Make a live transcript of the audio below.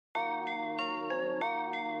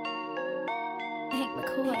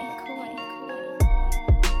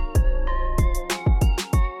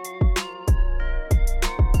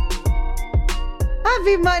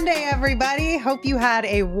Happy Monday, everybody. Hope you had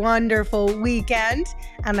a wonderful weekend.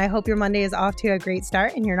 And I hope your Monday is off to a great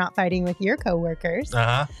start and you're not fighting with your coworkers.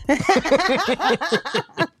 I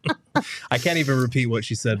can't even repeat what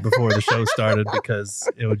she said before the show started because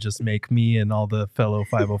it would just make me and all the fellow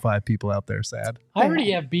 505 people out there sad. I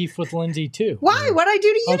already have beef with Lindsay, too. Why? What'd I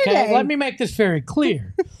do to you today? Let me make this very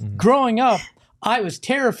clear. Growing up, I was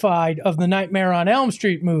terrified of the Nightmare on Elm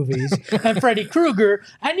Street movies and Freddy Krueger,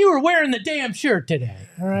 and you were wearing the damn shirt today.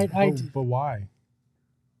 All right? But why?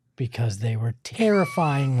 Because they were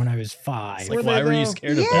terrifying when I was 5. Like, why were you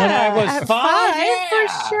scared of When I was at 5,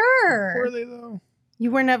 for sure. Were they though? You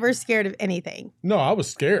were never scared of anything. No, I was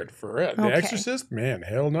scared for it. The Okay. Exorcist? Man,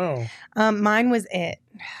 hell no. Mine was It.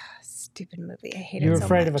 Stupid movie. I hate You it were so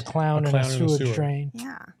afraid much. of a clown in a sewage drain.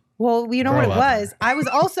 Yeah. Well, you know Grow what it up. was? I was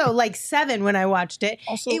also like 7 when I watched it.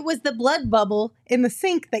 Also- It was the blood bubble in the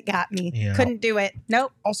sink that got me. Yeah. Couldn't do it.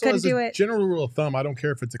 Nope. Also, couldn't as do a it. general rule of thumb, I don't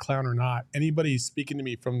care if it's a clown or not. Anybody speaking to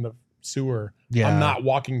me from the sewer, Yeah. I'm not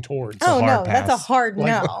walking towards. Oh, hard no. That's a pass. hard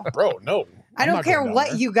Like, no. bro, no. I I'm don't not care going down what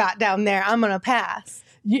there. you got down there. I'm going to pass.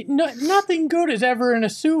 Nothing good is ever in a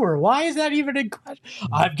sewer. Why is that even a question?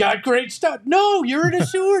 I've got great stuff. No, you're in a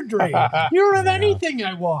sewer drain. You don't have anything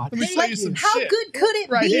I want. Let me show you some How shit. good could it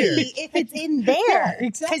Right be here. if it's in there? Yeah,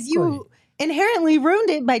 Because exactly. you inherently ruined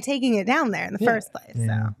it by taking it down there in the first place.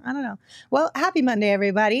 Yeah. So I don't know. Well, happy Monday,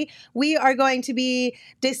 everybody. We are going to be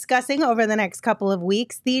discussing over the next couple of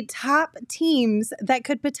weeks the top teams that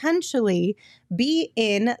could potentially be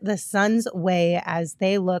in the Suns' way as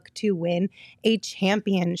they look to win a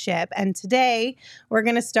championship. And today we're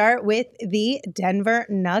going to start with the Denver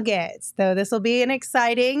Nuggets. So this will be an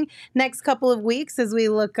exciting next couple of weeks as we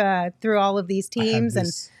look through all of these teams and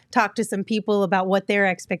talk to some people about what their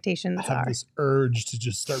expectations I have are. this urge to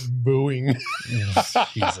just start booing.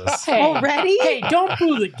 Jesus. Hey, Already? Hey, don't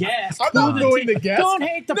boo the guest. I'm not Boo booing team. the guest. Don't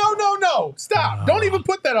hate the. No. Stop. Don't even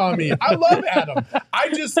put that on me. I love Adam.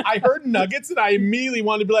 I heard Nuggets and I immediately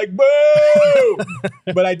wanted to be like, boo!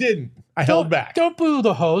 But I didn't. I held back. Don't boo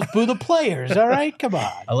the host. Boo the players. All right, come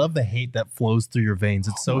on. I love the hate that flows through your veins.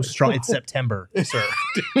 It's so strong. It's September, sir.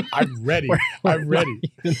 I'm ready. I'm ready.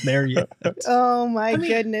 Even there yet. Oh my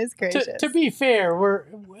goodness gracious. To be fair,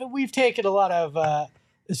 we've taken a lot of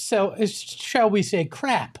shall we say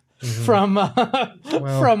crap from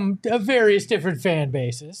various different fan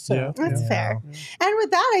bases. So. Yeah. That's fair. And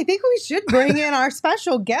with that, I think we should bring in our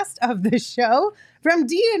special guest of the show from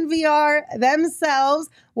DNVR themselves.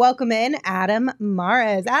 Welcome in Adam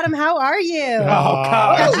Mares. Adam, how are you? Oh,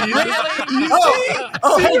 God. See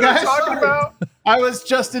Hey what guys, I'm talking about? I was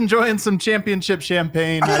just enjoying some championship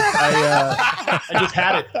champagne. I just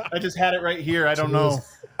had it. I just had it right here. I don't know.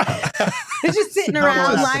 It's just sitting Don't know what around,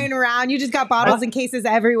 happened. lying around. You just got bottles and cases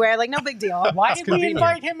everywhere. Like, no big deal. Why did we convenient.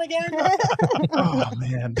 invite him again? Oh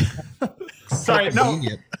man. Sorry, no.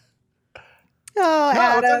 Convenient. Oh, No,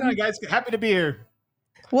 Adam. what's up, guys? Happy to be here.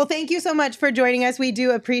 Well, thank you so much for joining us. We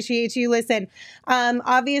do appreciate you. Listen,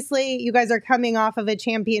 obviously, you guys are coming off of a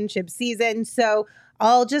championship season, so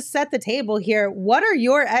I'll just set the table here. What are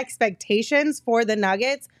your expectations for the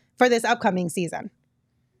Nuggets for this upcoming season?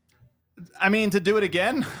 I mean, to do it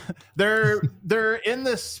again, they're in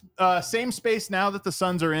this same space now that the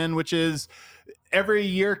Suns are in, which is every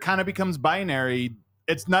year kind of becomes binary.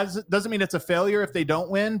 It's not doesn't mean it's a failure if they don't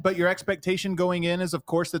win, but your expectation going in is, of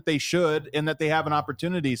course, that they should and that they have an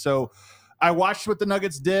opportunity. So I watched what the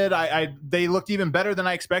Nuggets did. They looked even better than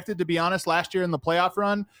I expected, to be honest, last year in the playoff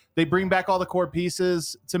run. They bring back all the core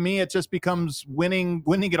pieces. To me, it just becomes winning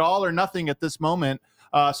it all or nothing at this moment.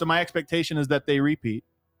 So my expectation is that they repeat.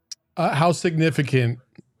 How significant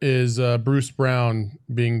is Bruce Brown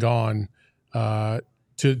being gone to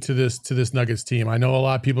this Nuggets team? I know a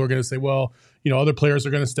lot of people are going to say, well, other players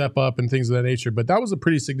are going to step up and things of that nature, but that was a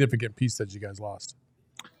pretty significant piece that you guys lost.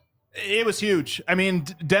 It was huge. I mean,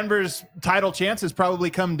 Denver's title chances probably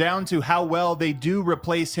come down to how well they do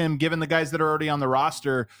replace him, given the guys that are already on the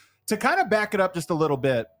roster. To kind of back it up just a little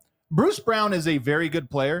bit, Bruce Brown is a very good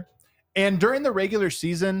player, and during the regular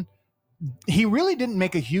season, he really didn't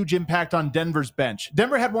make a huge impact on Denver's bench.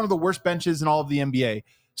 Denver had one of the worst benches in all of the NBA.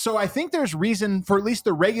 So I think there's reason for at least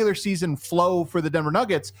the regular season flow for the Denver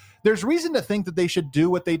Nuggets. There's reason to think that they should do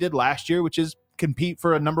what they did last year, which is compete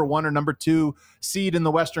for a number 1 or number 2 seed in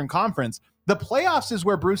the Western Conference. The playoffs is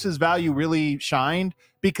where Bruce's value really shined,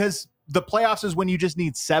 because the playoffs is when you just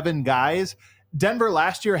need 7 guys. Denver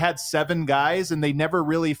last year had 7 guys, and they never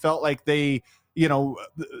really felt like they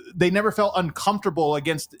never felt uncomfortable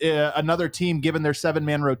against another team given their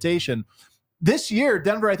 7-man rotation. This year,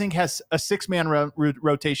 Denver, I think, has a 6-man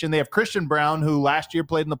rotation. They have Christian Brown, who last year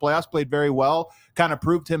played in the playoffs, played very well, kind of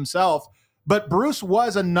proved himself. But Bruce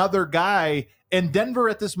was another guy, and Denver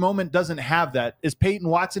at this moment doesn't have that. Is Peyton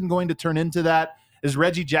Watson going to turn into that? Is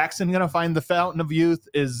Reggie Jackson going to find the fountain of youth?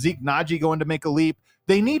 Is Zeke Naji going to make a leap?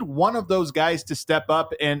 They need one of those guys to step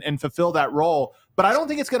up and fulfill that role. But I don't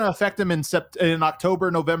think it's going to affect them in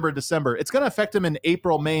October, November, December. It's going to affect them in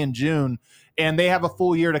April, May, and June. And they have a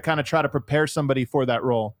full year to kind of try to prepare somebody for that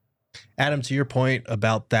role. Adam, to your point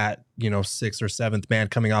about that, 6th or 7th man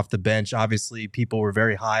coming off the bench, obviously people were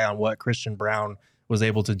very high on what Christian Brown was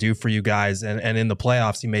able to do for you guys. And in the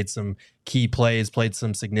playoffs, he made some key plays, played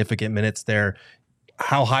some significant minutes there.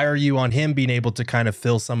 How high are you on him being able to kind of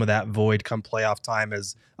fill some of that void come playoff time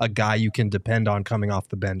as a guy you can depend on coming off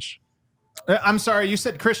the bench? I'm sorry, you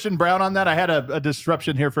said Christian Brown on that? I had a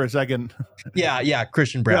disruption here for a second. Yeah,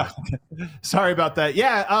 Christian Brown. Yeah. Sorry about that.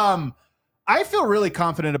 Yeah, I feel really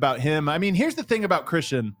confident about him. I mean, here's the thing about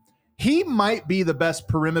Christian. He might be the best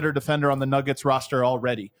perimeter defender on the Nuggets roster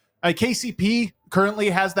already. KCP currently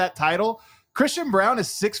has that title. Christian Brown is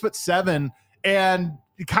 6'7" and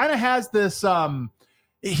kind of has this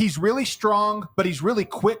he's really strong, but he's really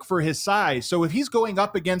quick for his size. So if he's going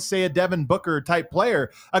up against, say, a Devin Booker type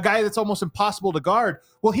player, a guy that's almost impossible to guard,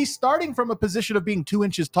 well, he's starting from a position of being 2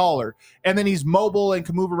 inches taller, and then he's mobile and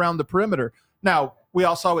can move around the perimeter. Now, we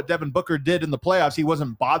all saw what Devin Booker did in the playoffs. He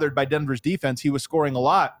wasn't bothered by Denver's defense. He was scoring a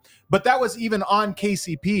lot, but that was even on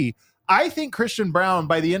KCP. I think Christian Brown,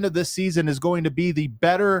 by the end of this season, is going to be the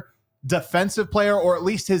better defensive player, or at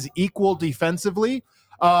least his equal defensively.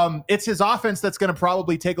 It's his offense that's going to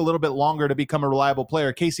probably take a little bit longer to become a reliable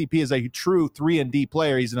player. KCP is a true 3-and-D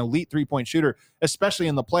player. He's an elite three-point shooter, especially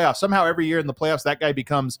in the playoffs. Somehow every year in the playoffs, that guy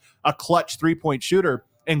becomes a clutch three-point shooter,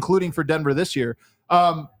 including for Denver this year.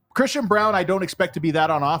 Christian Brown, I don't expect to be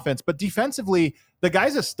that on offense, but defensively, the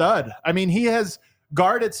guy's a stud. I mean, he has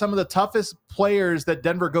guarded some of the toughest players that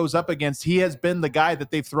Denver goes up against. He has been the guy that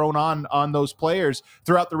they've thrown on those players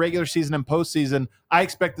throughout the regular season and postseason. I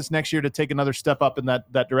expect this next year to take another step up in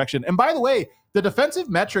that direction. And by the way, the defensive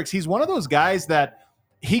metrics, he's one of those guys that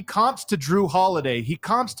he comps to Drew Holiday. He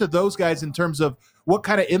comps to those guys in terms of what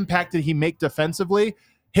kind of impact did he make defensively.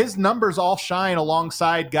 His numbers all shine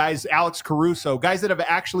alongside guys, Alex Caruso, guys that have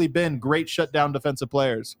actually been great shutdown defensive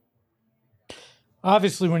players.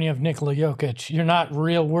 Obviously, when you have Nikola Jokic, you're not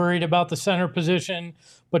real worried about the center position,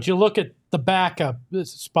 but you look at the backup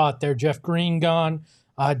spot there. Jeff Green gone,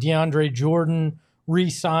 DeAndre Jordan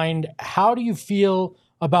re-signed. How do you feel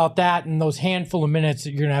about that and those handful of minutes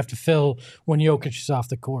that you're going to have to fill when Jokic is off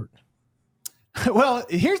the court? Well,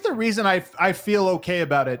 here's the reason I feel okay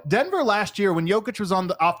about it. Denver last year, when Jokic was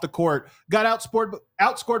off the court, got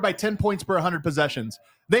outscored by 10 points per 100 possessions.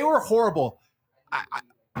 They were horrible.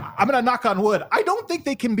 I'm going to knock on wood. I don't think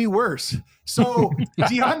they can be worse. So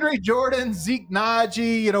DeAndre Jordan, Zeke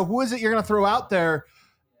Naji, who is it you're going to throw out there?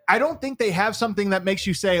 I don't think they have something that makes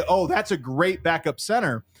you say, oh, that's a great backup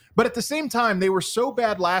center. But at the same time, they were so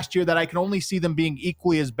bad last year that I can only see them being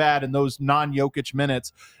equally as bad in those non-Jokic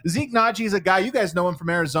minutes. Zeke Naji is a guy, you guys know him from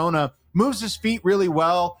Arizona, moves his feet really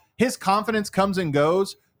well. His confidence comes and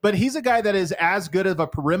goes. But he's a guy that is as good of a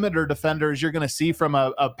perimeter defender as you're going to see from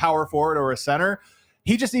a power forward or a center.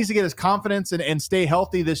 He just needs to get his confidence and stay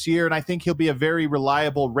healthy this year, and I think he'll be a very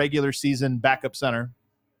reliable regular season backup center.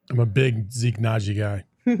 I'm a big Zeke Naji guy.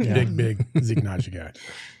 Big Zeke Naji guy.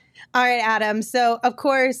 All right, Adam. So, of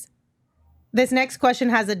course, this next question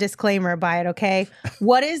has a disclaimer by it, okay?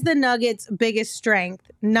 What is the Nuggets' biggest strength?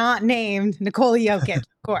 Not named Nikola Jokic,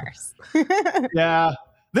 of course. Yeah.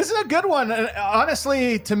 This is a good one. And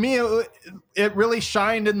honestly, to me, it really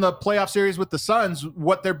shined in the playoff series with the Suns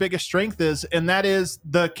what their biggest strength is, and that is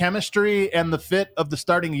the chemistry and the fit of the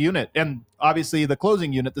starting unit and obviously the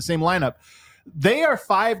closing unit, the same lineup. They are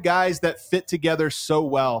 5 guys that fit together so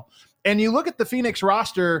well. And you look at the Phoenix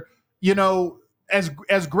roster,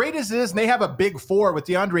 as great as it is, and they have a big 4 with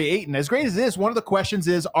DeAndre Ayton. As great as it is, one of the questions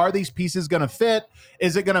is, are these pieces going to fit?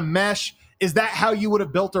 Is it going to mesh? Is that how you would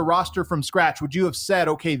have built a roster from scratch? Would you have said,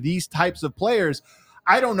 okay, these types of players?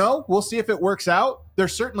 I don't know. We'll see if it works out. They're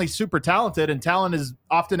certainly super talented, and talent is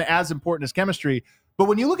often as important as chemistry. But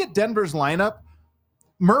when you look at Denver's lineup,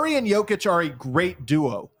 Murray and Jokic are a great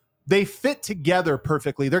duo. They fit together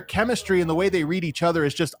perfectly. Their chemistry and the way they read each other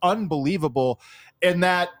is just unbelievable, in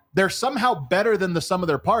that they're somehow better than the sum of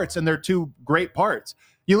their parts, and they're 2 great parts.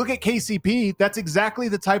 You look at KCP, that's exactly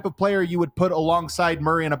the type of player you would put alongside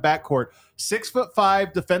Murray in a backcourt.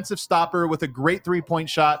 6'5" defensive stopper with a great 3-point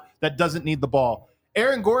shot that doesn't need the ball.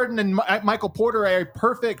 Aaron Gordon and Michael Porter are a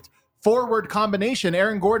perfect forward combination.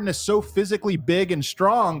 Aaron Gordon is so physically big and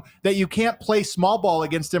strong that you can't play small ball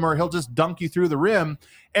against him or he'll just dunk you through the rim.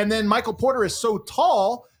 And then Michael Porter is so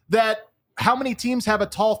tall that how many teams have a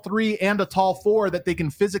tall 3 and a tall 4 that they can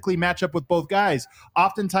physically match up with both guys?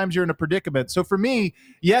 Oftentimes you're in a predicament. So for me,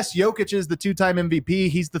 yes, Jokic is the 2-time MVP.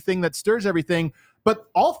 He's the thing that stirs everything. But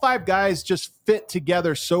all 5 guys just fit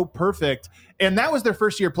together so perfect. And that was their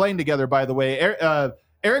first year playing together, by the way.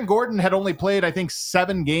 Aaron Gordon had only played, I think,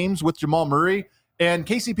 7 games with Jamal Murray. And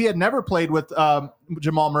KCP had never played with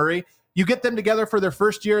Jamal Murray. You get them together for their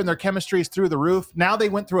first year and their chemistry is through the roof. Now they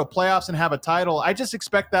went through a playoffs and have a title. I just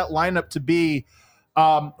expect that lineup to be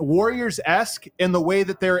Warriors-esque in the way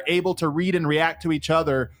that they're able to read and react to each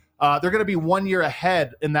other. They're going to be 1 year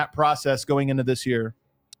ahead in that process going into this year.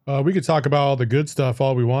 We could talk about all the good stuff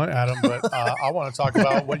all we want, Adam, but I want to talk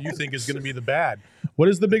about what you think is going to be the bad. What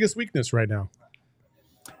is the biggest weakness right now?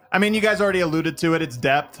 I mean, you guys already alluded to it. It's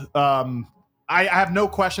depth. I have no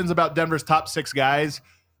questions about Denver's top 6 guys.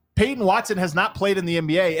 Peyton Watson has not played in the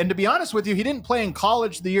NBA. And to be honest with you, he didn't play in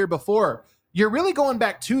college the year before. You're really going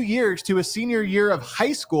back 2 years to his senior year of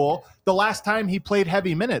high school, the last time he played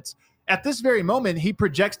heavy minutes. At this very moment, he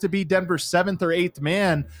projects to be Denver's 7th or 8th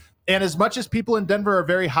man. And as much as people in Denver are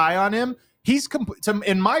very high on him,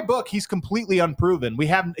 in my book, he's completely unproven.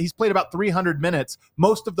 He's played about 300 minutes.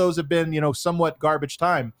 Most of those have been, somewhat garbage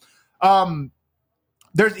time.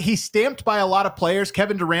 He's stamped by a lot of players.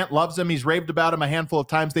 Kevin Durant loves him. He's raved about him a handful of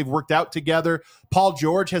times. They've worked out together. Paul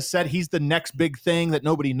George has said he's the next big thing that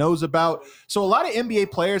nobody knows about. So a lot of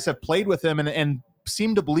NBA players have played with him and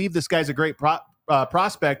seem to believe this guy's a great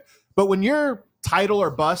prospect. But when you're title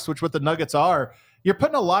or bust, which what the Nuggets are, you're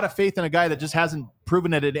putting a lot of faith in a guy that just hasn't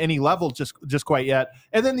proven it at any level just quite yet.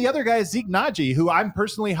 And then the other guy is Zeke Naji, who I'm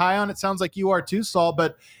personally high on. It sounds like you are too, Saul,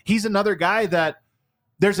 but he's another guy that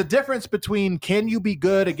there's a difference between can you be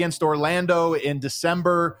good against Orlando in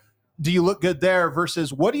December? Do you look good there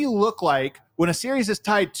versus what do you look like when a series is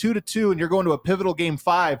tied 2-2 and you're going to a pivotal game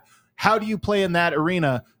 5? How do you play in that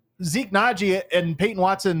arena? Zeke Naji and Peyton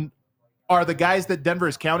Watson are the guys that Denver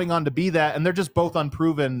is counting on to be that, and they're just both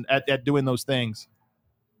unproven at doing those things.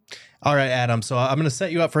 All right, Adam. So I'm going to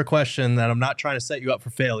set you up for a question that I'm not trying to set you up for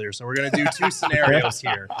failure. So we're going to do 2 scenarios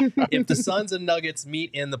here. If the Suns and Nuggets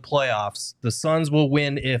meet in the playoffs, the Suns will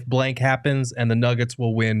win if blank happens, and the Nuggets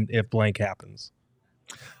will win if blank happens.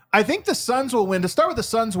 I think the Suns will win. To start with the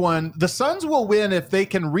Suns one, the Suns will win if they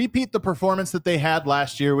can repeat the performance that they had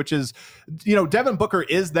last year, which is, Devin Booker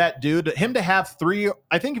is that dude. Him to have 3,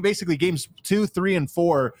 I think basically games 2, 3, and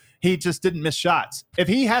 4, he just didn't miss shots. If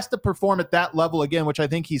he has to perform at that level again, which I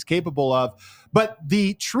think he's capable of, but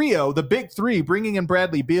the trio, the big 3, bringing in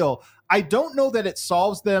Bradley Beal, I don't know that it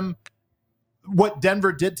solves them what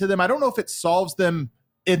Denver did to them. I don't know if it solves them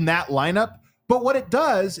in that lineup, but what it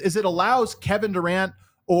does is it allows Kevin Durant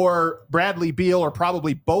or Bradley Beal, or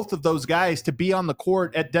probably both of those guys, to be on the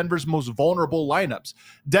court at Denver's most vulnerable lineups.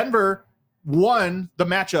 Denver won the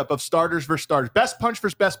matchup of starters versus starters. Best punch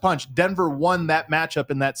versus best punch. Denver won that matchup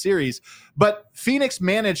in that series. But Phoenix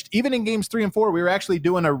managed, even in games 3 and 4, we were actually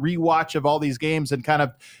doing a rewatch of all these games and kind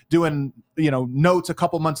of doing, notes a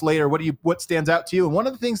couple months later. What stands out to you? And one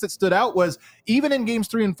of the things that stood out was even in games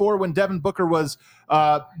 3 and 4, when Devin Booker was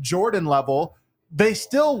Jordan level,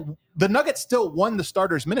 the Nuggets still won the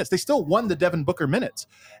starters minutes. They still won the Devin Booker minutes.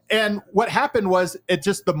 And what happened was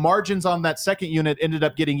the margins on that second unit ended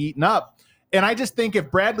up getting eaten up. And I just think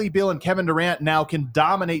if Bradley Beal and Kevin Durant now can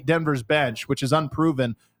dominate Denver's bench, which is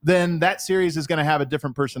unproven, then that series is going to have a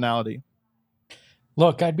different personality.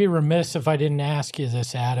 Look, I'd be remiss if I didn't ask you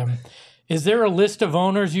this, Adam. Is there a list of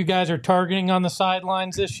owners you guys are targeting on the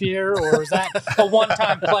sidelines this year, or is that a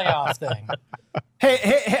one-time playoff thing?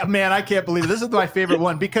 Hey, man, I can't believe it. This is my favorite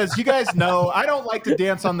one because you guys know I don't like to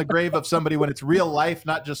dance on the grave of somebody when it's real life,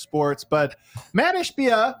 not just sports. But Matt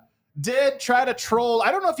Ishbia did try to troll.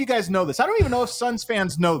 I don't know if you guys know this. I don't even know if Suns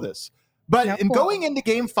fans know this. But in going into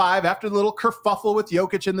game 5, after the little kerfuffle with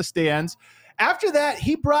Jokic in the stands, after that,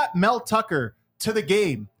 he brought Mel Tucker to the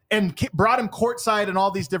game and brought him courtside and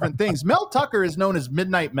all these different things. Mel Tucker is known as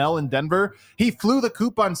Midnight Mel in Denver. He flew the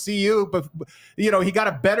coop on CU, but he got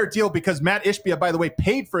a better deal because Matt Ishbia, by the way,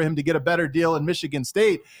 paid for him to get a better deal in Michigan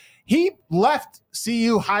State. He left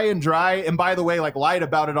CU high and dry, and by the way, lied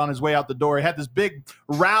about it on his way out the door. He had this big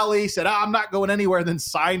rally, said, I'm not going anywhere, then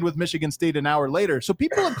signed with Michigan State an hour later. So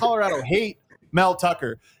people in Colorado hate Mel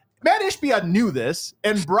Tucker. Matt Ishbia knew this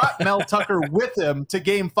and brought Mel Tucker with him to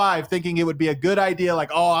game 5, thinking it would be a good idea.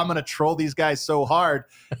 I'm going to troll these guys so hard.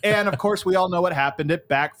 And of course, we all know what happened. It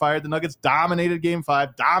backfired. The Nuggets dominated game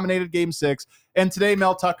 5, dominated game 6. And today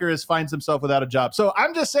Mel Tucker finds himself without a job. So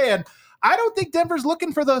I'm just saying, I don't think Denver's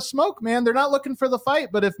looking for the smoke, man. They're not looking for the fight.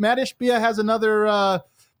 But if Matt Ishbia has another,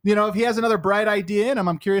 if he has another bright idea in him,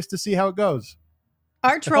 I'm curious to see how it goes.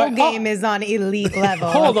 Our troll game is on elite level.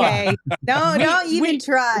 Hold okay? Don't even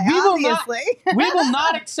try. Obviously, we will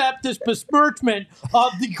not accept this besmirchment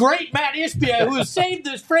of the great Matt Ishbia, who has saved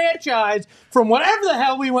this franchise from whatever the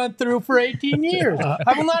hell we went through for 18 years.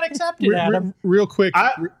 I will not accept it, Adam. Real quick.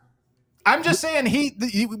 I'm just saying,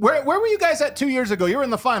 where were you guys at 2 years ago? You were in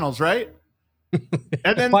the finals, right?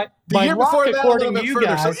 And then the year before that, a little bit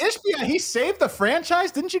further. So Ishbia, he saved the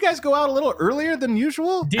franchise. Didn't you guys go out a little earlier than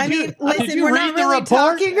usual? Listen, we're not really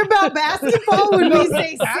talking about basketball when we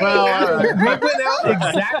say save. We went out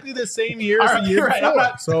exactly the same year as the year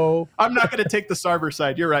before. So I'm not going to take the Sarver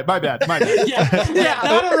side. You're right. My bad. Yeah,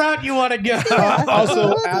 not a route you want to go.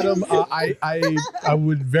 Also, Adam, I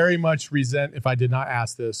would very much resent if I did not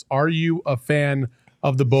ask this. Are you a fan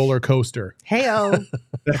of the Bowler coaster? Hey-o.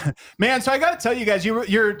 Man, so I got to tell you guys,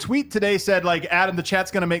 your tweet today said, like, Adam, the chat's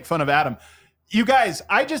going to make fun of Adam. You guys,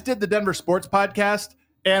 I just did the Denver Sports Podcast,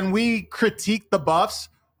 and we critiqued the Buffs.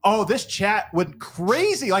 Oh, this chat went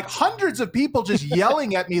crazy. Like, hundreds of people just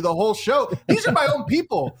yelling at me the whole show. These are my own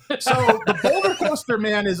people. So the Boulder coaster,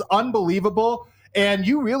 man, is unbelievable. And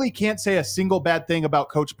you really can't say a single bad thing about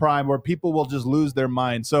Coach Prime where people will just lose their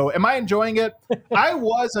mind. So am I enjoying it? I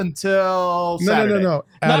was until Saturday. No.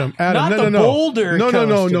 Adam, not no. Boulder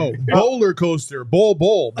coaster. No. Bowler coaster. Bowl,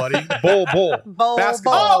 buddy. Bowl. Oh,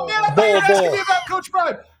 Basketball. man, I thought you were asking me about Coach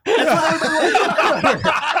Prime.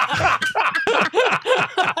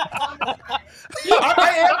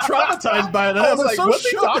 I am traumatized by that. I was like, what's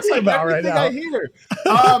he talking about right now? I hear.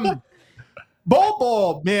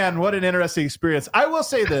 Bowl, man, what an interesting experience. I will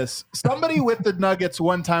say this. Somebody with the Nuggets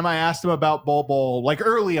one time, I asked them about Bowl, like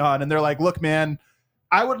early on, and they're like, look, man,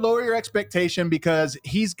 I would lower your expectation because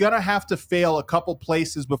he's going to have to fail a couple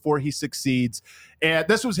places before he succeeds. And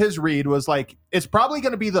this was his read, was like, it's probably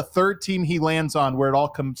going to be the third team he lands on where it all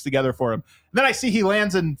comes together for him. And then I see he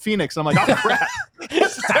lands in Phoenix, and I'm like, oh, crap.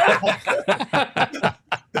 This is terrible.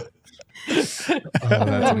 That's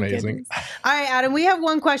amazing. All right, Adam, we have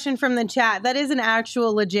one question from the chat. That is an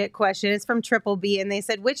actual legit question. It's from Triple B, and they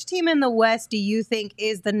said, which team in the West do you think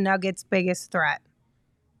is the Nuggets' biggest threat?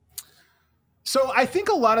 So I think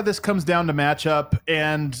a lot of this comes down to matchup,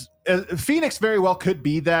 and Phoenix very well could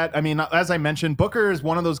be that. I mean, as I mentioned, Booker is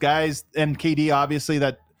one of those guys, and KD obviously,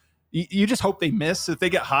 that you just hope they miss. If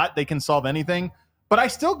they get hot, they can solve anything. But I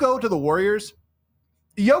still go to the Warriors.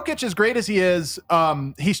 Jokic, as great as he is,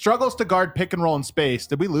 he struggles to guard pick and roll in space.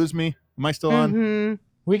 Did we lose me? Am I still on? Mm-hmm.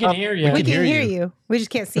 We can hear you. We can hear you. We just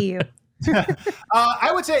can't see you.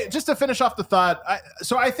 I would say, just to finish off the thought,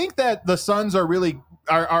 I think that the Suns are really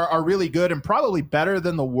good and probably better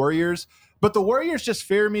than the Warriors. But the Warriors just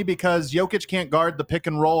fear me because Jokic can't guard the pick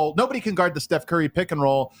and roll. Nobody can guard the Steph Curry pick and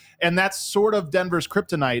roll. And that's sort of Denver's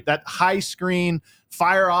kryptonite, that high screen,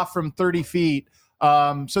 fire off from 30 feet.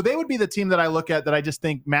 So they would be the team that I look at that I just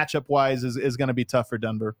think matchup wise is going to be tough for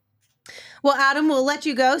Denver. Well, Adam, we'll let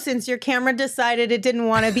you go since your camera decided it didn't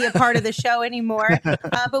want to be a part of the show anymore.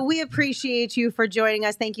 But we appreciate you for joining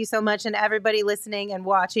us. Thank you so much. And everybody listening and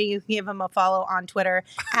watching, you can give him a follow on Twitter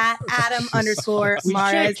at Adam_Mares. We should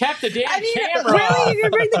have kept the damn camera. Really? You're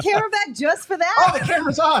going to bring the camera back just for that? Oh, the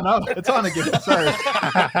camera's on. Oh, it's on again. Sorry.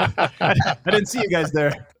 I didn't see you guys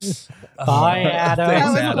there. Bye, Adam.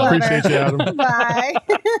 Thanks, Adam. Appreciate you, Adam. Bye.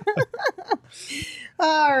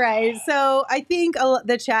 All right. So I think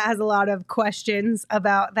the chat has a lot of questions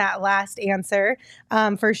about that last answer,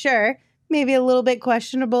 for sure. Maybe a little bit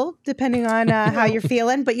questionable, depending on how you're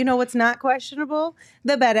feeling. But you know what's not questionable?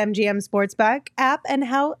 The BetMGM Sportsbook app and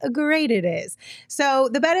how great it is. So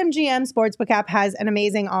the BetMGM Sportsbook app has an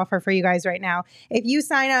amazing offer for you guys right now. If you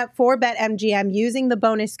sign up for BetMGM using the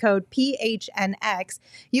bonus code PHNX,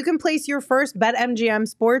 you can place your first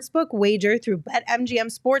BetMGM Sportsbook wager through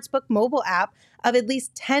BetMGM Sportsbook mobile app of at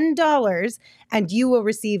least $10, and you will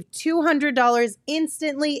receive $200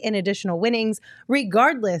 instantly in additional winnings,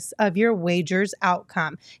 regardless of your wager's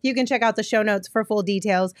outcome. You can check out the show notes for full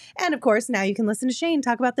details. And of course, now you can listen to Shane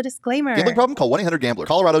talk about the disclaimer. Gambling problem? Call 1-800-GAMBLER.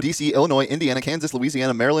 Colorado, D.C., Illinois, Indiana, Kansas,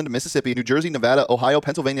 Louisiana, Maryland, Mississippi, New Jersey, Nevada, Ohio,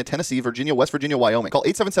 Pennsylvania, Tennessee, Virginia, West Virginia, Wyoming. Call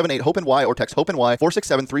 877-8-HOPE-NY or text HOPE-NY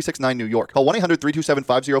 467-369 New York. Call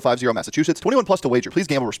 1-800-327-5050 Massachusetts. 21 plus to wager. Please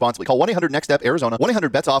gamble responsibly. Call 1-800-NEXT-STEP Arizona.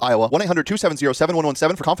 1-800-BETS-OFF Iowa. 1-800-270-7117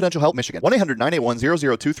 for confidential help Michigan.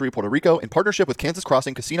 1-800-981-0023 Puerto Rico in partnership with Kansas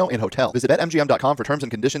Crossing Casino and Hotel. Visit BetMGM.com for terms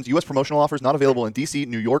and conditions. U.S. promotional offers not available in D.C.,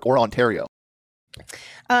 New York, or Ontario.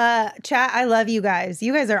 Chat, I love you guys.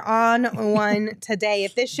 You guys are on one today.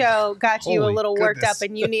 If this show got you a Holy little worked goodness. up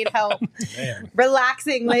and you need help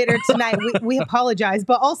relaxing later tonight, we apologize.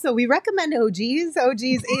 But also, we recommend OGs. OGs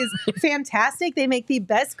is fantastic. They make the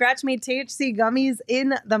best scratch-made THC gummies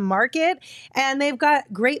in the market, and they've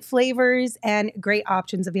got great flavors and great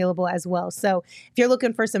options available as well. So if you're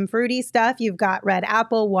looking for some fruity stuff, you've got red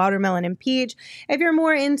apple, watermelon, and peach. If you're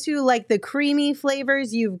more into like the creamy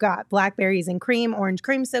flavors, you've got blackberries and cream, orange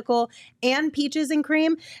creamsicle, and peaches and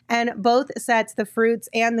cream. And both sets, the fruits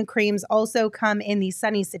and the creams, also come in the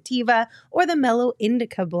sunny sativa or the mellow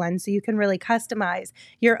indica blend, so you can really customize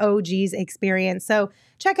your OG's experience. So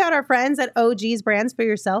check out our friends at OG's Brands for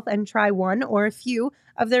yourself and try one or a few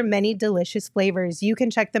of their many delicious flavors. You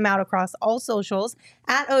can check them out across all socials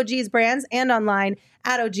at OG's Brands and online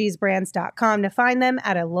at ogsbrands.com to find them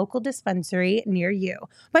at a local dispensary near you.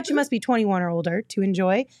 But you must be 21 or older to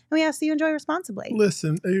enjoy, and we ask that you enjoy responsibly.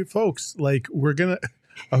 Listen, hey, folks, like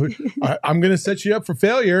I'm gonna set you up for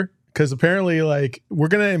failure, because apparently, like, we're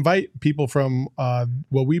gonna invite people from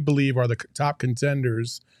what we believe are the top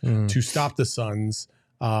contenders to stop the Suns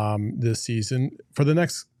this season for the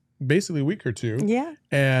next basically week or two. Yeah.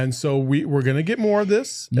 And so we're gonna get more of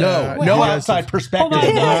this. No you guys- outside perspective.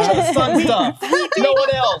 Hold on. Just fun stuff. No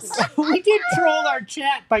one else. We did troll our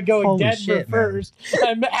chat by going Holy Denver shit, man. first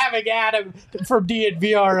and having Adam from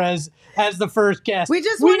DNVR as the first guest. We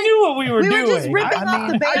just we wanted- knew what we were We doing. were just ripping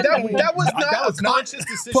off the band-aid. that was not That was a not conscious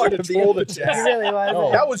decision part to of the troll the invitation. It chat. really was.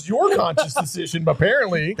 Oh. That was your conscious decision,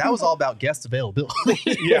 apparently. That was all about guest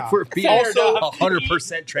availability. Yeah. We're being Fair also enough.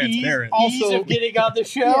 100% transparent. Ease of getting on the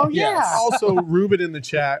show. Yeah. Also, Ruben in the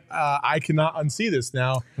chat, I cannot unsee this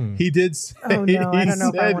now. He did say, Oh, no, I don't know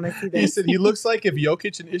if I said- wanna see He this. said he looks like if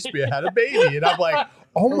Jokic and Ishbia had a baby. And I'm like,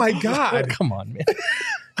 oh my God. Come on, man.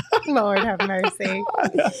 Lord have mercy.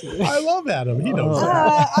 I love Adam. He knows that.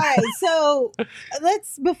 All right, so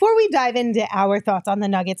before we dive into our thoughts on the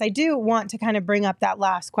Nuggets, I do want to kind of bring up that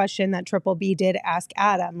last question that Triple B did ask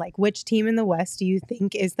Adam. Like, which team in the West do you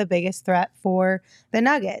think is the biggest threat for the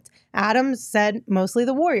Nuggets? Adam said mostly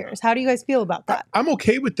the Warriors. How do you guys feel about that? I'm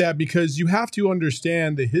okay with that, because you have to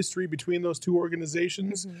understand the history between those two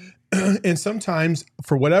organizations. And sometimes,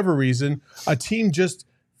 for whatever reason, a team just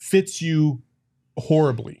fits you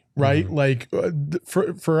horribly, right? Like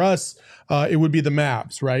for us, it would be the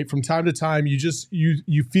Mavs, right? From time to time,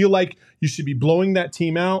 you feel like you should be blowing that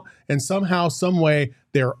team out, and somehow, some way,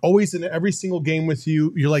 they're always in every single game with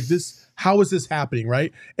you. You're like, how is this happening,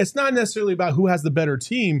 right? It's not necessarily about who has the better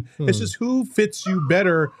team. It's just who fits you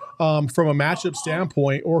better from a matchup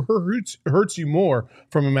standpoint, or hurts you more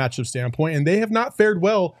from a matchup standpoint. And they have not fared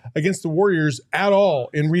well against the Warriors at all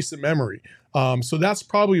in recent memory. So that's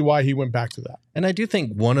probably why he went back to that. And I do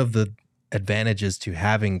think one of the advantages to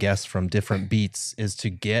having guests from different beats is to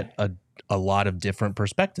get a lot of different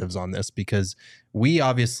perspectives on this, because we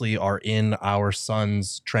obviously are in our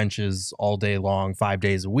Suns trenches all day long, 5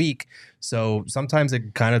 days a week. So sometimes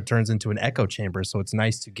it kind of turns into an echo chamber. So it's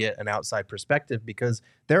nice to get an outside perspective, because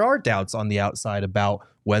there are doubts on the outside about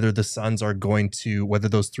whether the Suns are going to, whether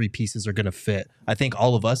those three pieces are going to fit. I think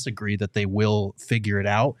all of us agree that they will figure it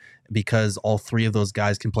out, because all three of those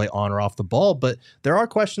guys can play on or off the ball. But there are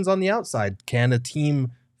questions on the outside. Can a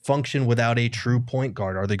team function without a true point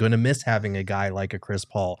guard? Are they going to miss having a guy like a Chris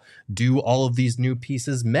Paul? Do all of these new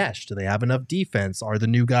pieces mesh? Do they have enough defense? Are the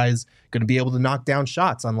new guys going to be able to knock down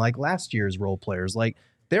shots unlike last year's role players? Like,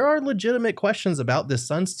 there are legitimate questions about this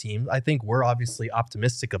Suns team. I think we're obviously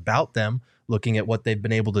optimistic about them, looking at what they've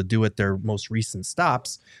been able to do at their most recent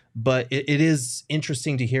stops. But it is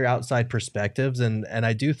interesting to hear outside perspectives. And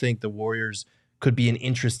I do think the Warriors could be an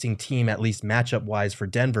interesting team, at least matchup-wise, for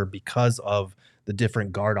Denver, because of the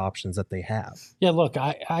different guard options that they have. Yeah, look,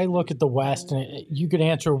 I look at the West, and you could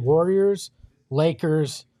answer Warriors,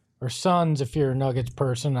 Lakers, or Suns if you're a Nuggets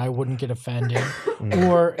person. I wouldn't get offended.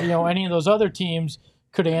 Or, any of those other teams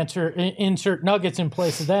could insert Nuggets in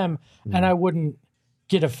place of them, and I wouldn't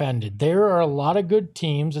get offended. There are a lot of good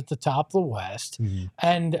teams at the top of the West,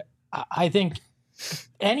 and I think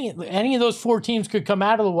any of those four teams could come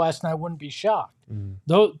out of the West, and I wouldn't be shocked.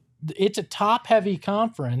 Though it's a top-heavy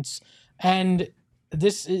conference, and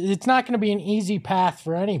it's not going to be an easy path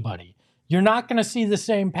for anybody. You're not going to see the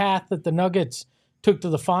same path that the Nuggets took to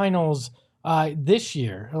the finals this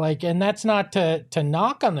year. And that's not to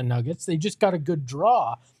knock on the Nuggets. They just got a good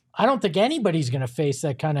draw. I don't think anybody's going to face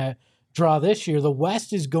that kind of draw this year. The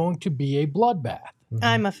West is going to be a bloodbath.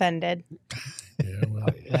 I'm offended. Yeah,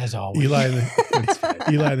 as always. Eli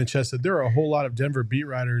in the chest said, there are a whole lot of Denver beat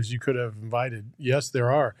writers you could have invited. Yes,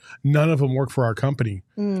 there are. None of them work for our company.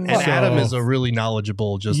 And Adam is a really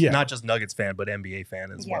knowledgeable, not just Nuggets fan, but NBA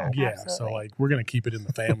fan as well. Yeah, absolutely. so like we're going to keep it in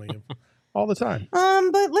the family all the time.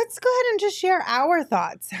 But let's go ahead and just share our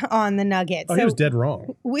thoughts on the Nuggets. Oh, he was dead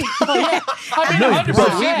wrong. We, But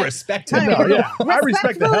we respect him. No, yeah. I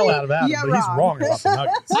respect the hell out of Adam, You're but he's wrong about the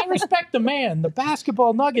Nuggets. I respect the man. The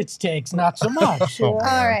basketball Nuggets takes, not so much. All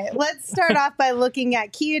right, let's start off by looking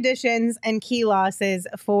at key additions and key losses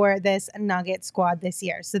for this Nugget squad this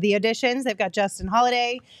year. So the additions, they've got Justin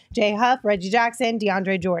Holiday, Jay Huff, Reggie Jackson,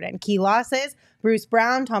 DeAndre Jordan. Key losses, Bruce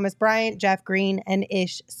Brown, Thomas Bryant, Jeff Green, and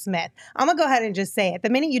Ish Smith. I'm going to go ahead and just say it. The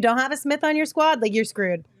minute you don't have a Smith on your squad, like, you're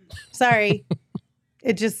screwed. Sorry.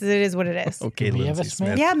 It is what it is. Okay, Do we have Lindsey a Smith?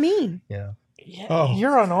 Smith. Yeah, me. Yeah. Yeah, Oh.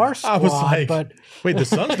 you're on our squad, I was like, but wait, the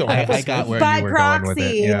Suns don't have a I got Smith. where By you were going with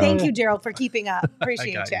proxy. it. Yeah. Thank you, Gerald, for keeping up.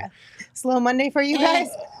 Appreciate got you. you. Slow Monday for you guys.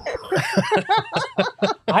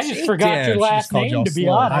 I just forgot Damn, your she last just called name, y'all to be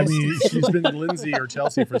slow. I honest. mean, she's been Lindsay or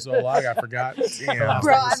Chelsea for so long, I forgot. Damn.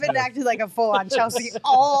 Bro, I've been acting like a full-on Chelsea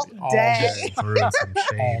all day. Threw in some all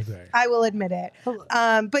shade. day. I will admit it.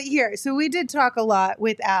 But here, so we did talk a lot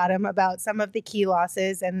with Adam about some of the key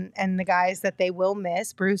losses and the guys that they will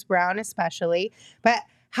miss, Bruce Brown especially. But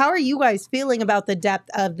how are you guys feeling about the depth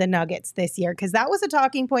of the Nuggets this year? Because that was a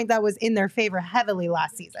talking point that was in their favor heavily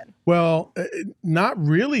last season. Well, not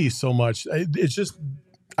really so much. It's just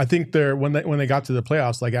I think when they got to the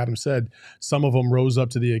playoffs, like Adam said, some of them rose up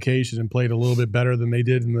to the occasion and played a little bit better than they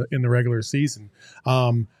did in the regular season.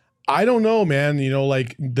 I don't know, man. You know,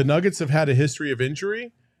 like the Nuggets have had a history of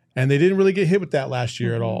injury, and they didn't really get hit with that last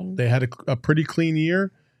year at all. They had a pretty clean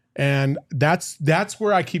year, and that's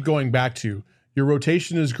where I keep going back to. Your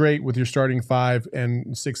rotation is great with your starting 5 and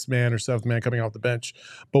 6th man or 7th man coming off the bench.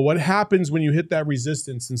 But what happens when you hit that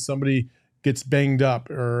resistance and somebody gets banged up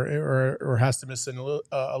or has to miss a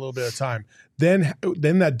little bit of time? Then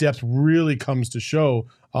that depth really comes to show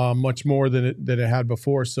much more than it had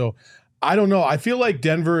before. So I don't know. I feel like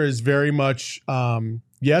Denver is very much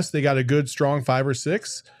yes, they got a good strong 5 or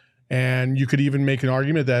 6, and you could even make an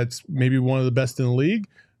argument that's maybe one of the best in the league,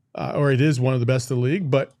 or it is one of the best in the league.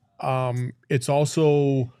 But it's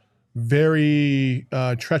also very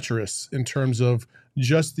treacherous in terms of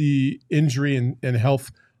just the injury and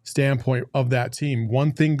health standpoint of that team.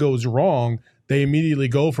 One thing goes wrong, they immediately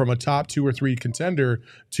go from a top 2 or 3 contender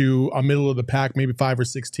to a middle of the pack, maybe 5 or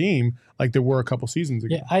 6 team like there were a couple seasons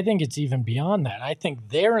ago. Yeah, I think it's even beyond that. I think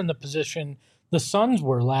they're in the position the Suns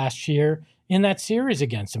were last year in that series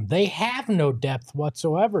against them. They have no depth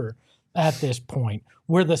whatsoever at this point.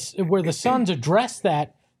 Where the Suns address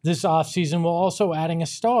that this offseason while also adding a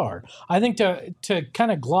star. I think to kind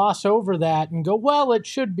of gloss over that and go, well, it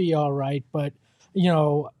should be all right, but you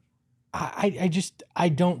know,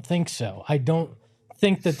 I don't think so. I don't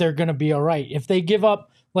think that they're going to be all right. If they give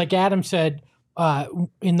up, like Adam said,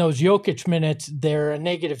 in those Jokic minutes, they're a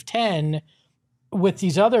 -10. With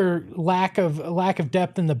these other lack of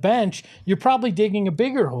depth in the bench, you're probably digging a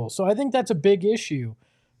bigger hole. So I think that's a big issue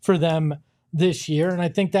for them this year, and I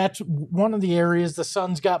think that's one of the areas the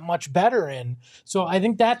Suns got much better in. So I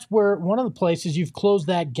think that's where one of the places you've closed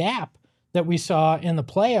that gap that we saw in the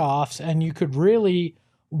playoffs, and you could really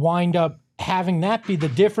wind up having that be the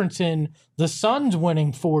difference in the Suns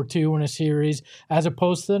winning 4-2 in a series as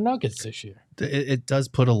opposed to the Nuggets this year. It does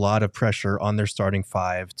put a lot of pressure on their starting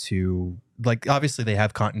 5 to, like, obviously they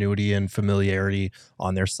have continuity and familiarity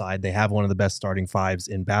on their side. They have one of the best starting 5s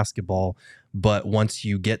in basketball. But once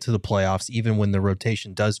you get to the playoffs, even when the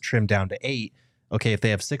rotation does trim down to 8, okay, if they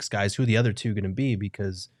have 6 guys, who are the other 2 going to be?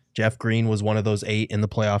 Because Jeff Green was one of those 8 in the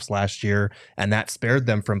playoffs last year, and that spared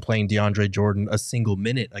them from playing DeAndre Jordan a single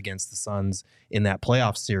minute against the Suns in that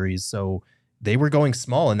playoff series. So they were going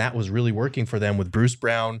small, and that was really working for them with Bruce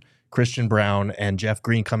Brown, Christian Brown, and Jeff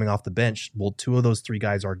Green coming off the bench. Well, 2 of those 3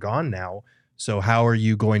 guys are gone now. So how are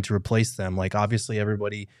you going to replace them? Like, obviously,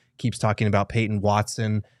 everybody keeps talking about Peyton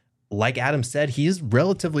Watson. Like Adam said, he's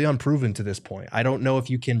relatively unproven to this point. I don't know if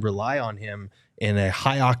you can rely on him in a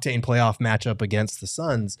high-octane playoff matchup against the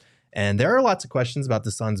Suns. And there are lots of questions about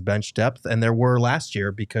the Suns' bench depth, and there were last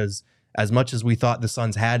year, because as much as we thought the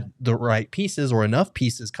Suns had the right pieces or enough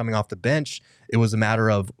pieces coming off the bench, it was a matter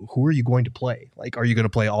of who are you going to play? Like, are you going to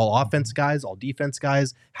play all offense guys, all defense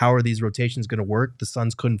guys? How are these rotations going to work? The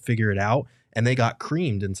Suns couldn't figure it out, and they got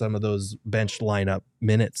creamed in some of those bench lineup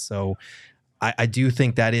minutes. So I do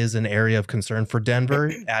think that is an area of concern for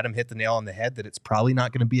Denver. Adam hit the nail on the head that it's probably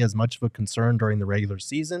not going to be as much of a concern during the regular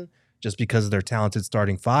season just because of their talented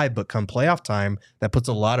starting 5. But come playoff time, that puts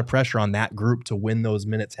a lot of pressure on that group to win those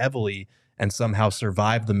minutes heavily. and somehow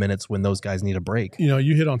survive the minutes when those guys need a break. You know,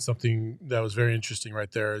 you hit on something that was very interesting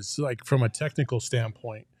right there. It's like from a technical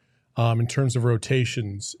standpoint, in terms of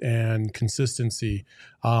rotations and consistency,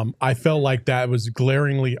 I felt like that was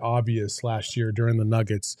glaringly obvious last year during the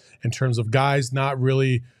Nuggets in terms of guys not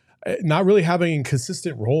really having a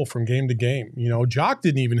consistent role from game to game. You know, Jock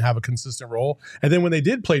didn't even have a consistent role, and then when they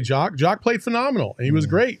did play Jock played phenomenal, and he was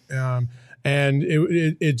great. And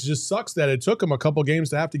it just sucks that it took him a couple games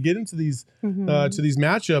to have to get into these to these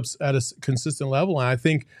matchups at a consistent level.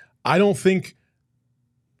 And I don't think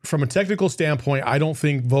from a technical standpoint, I don't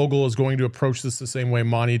think Vogel is going to approach this the same way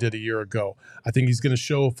Monty did a year ago. I think he's going to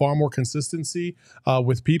show far more consistency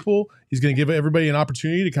with people. He's going to give everybody an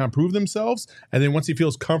opportunity to kind of prove themselves. And then once he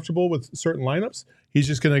feels comfortable with certain lineups, he's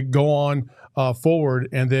just going to go on forward.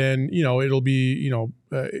 And then, you know, it'll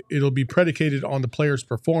be predicated on the player's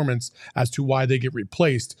performance as to why they get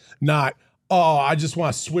replaced, not, oh, I just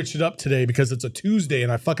want to switch it up today because it's a Tuesday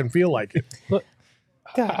and I fucking feel like it. Look,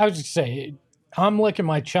 I was just saying, I'm licking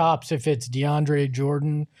my chops if it's DeAndre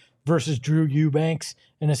Jordan versus Drew Eubanks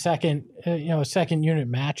in a second unit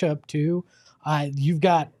matchup too. You've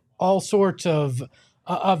got all sorts of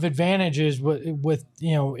advantages with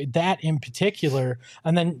you know that in particular,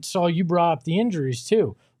 and then Saul, you brought up the injuries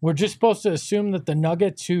too. We're just supposed to assume that the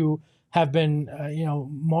Nuggets, who have been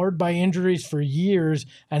marred by injuries for years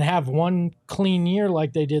and have one clean year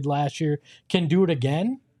like they did last year, can do it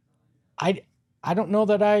again. I don't know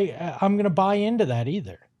that I'm going to buy into that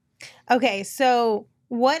either. Okay, so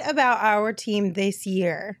what about our team this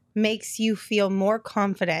year makes you feel more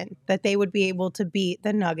confident that they would be able to beat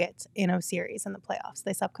the Nuggets in a series in the playoffs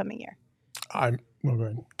this upcoming year? Go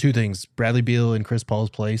ahead. Two things: Bradley Beal in Chris Paul's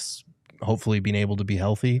place, hopefully being able to be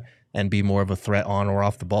healthy and be more of a threat on or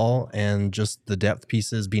off the ball, and just the depth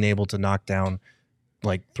pieces being able to knock down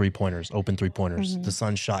like open 3-pointers. The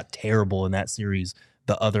Suns shot terrible in that series.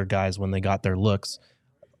 The other guys, when they got their looks,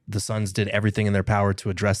 the Suns did everything in their power to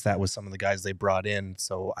address that with some of the guys they brought in.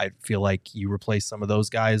 So I feel like you replace some of those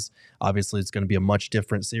guys. Obviously, it's going to be a much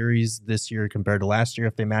different series this year compared to last year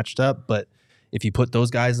if they matched up. But if you put those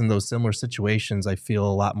guys in those similar situations, I feel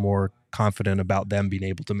a lot more confident about them being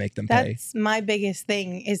able to make them pay. That's my biggest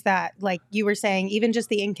thing, is that, like you were saying, even just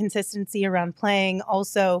the inconsistency around playing,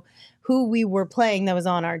 also who we were playing that was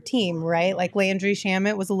on our team, right? Like Landry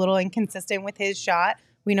Shamet was a little inconsistent with his shot.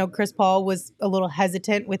 We know Chris Paul was a little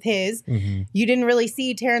hesitant with his. You didn't really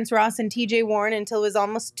see Terrence Ross and TJ Warren until it was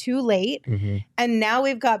almost too late. And now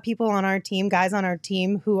we've got people on our team, guys on our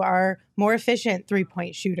team, who are more efficient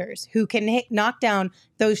 3-point shooters, who can knock down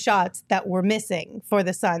those shots that were missing for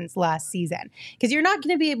the Suns last season. Because you're not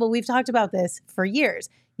going to be able, we've talked about this for years,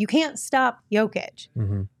 you can't stop Jokic,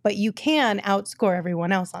 but you can outscore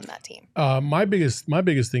everyone else on that team. My biggest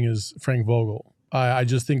thing is Frank Vogel. I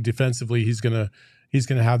just think defensively he's gonna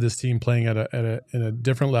have this team playing at a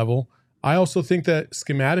different level. I also think that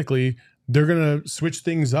schematically they're gonna switch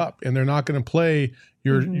things up, and they're not gonna play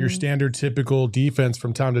your standard typical defense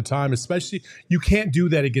from time to time. Especially, you can't do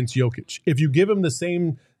that against Jokic. If you give him the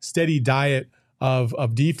same steady diet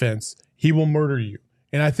of defense, he will murder you.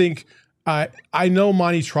 And I think I know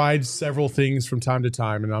Monty tried several things from time to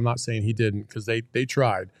time, and I'm not saying he didn't, because they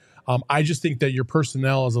tried. I just think that your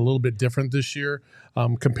personnel is a little bit different this year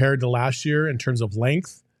compared to last year in terms of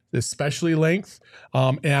length, especially length.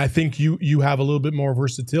 And I think you have a little bit more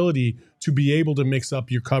versatility to be able to mix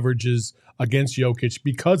up your coverages against Jokic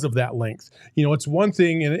because of that length. You know, it's one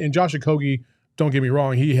thing, and Josh Okogie, don't get me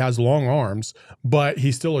wrong, he has long arms, but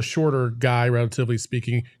he's still a shorter guy, relatively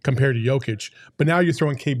speaking, compared to Jokic. But now you're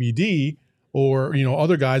throwing KBD or, you know,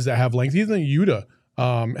 other guys that have length. Even Yuta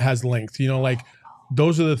has length. You know, like,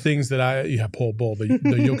 those are the things that Paul Bull, the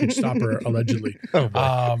Jokic stopper, allegedly.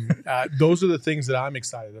 Those are the things that I'm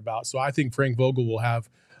excited about. So I think Frank Vogel will have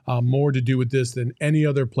more to do with this than any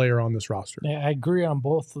other player on this roster. Yeah, I agree on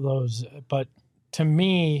both of those. But to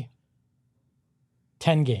me,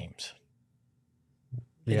 10 games.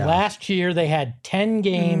 Yeah. Last year, they had 10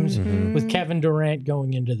 games with Kevin Durant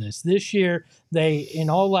going into this. This year, they, in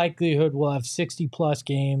all likelihood, will have 60-plus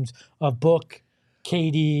games of Book,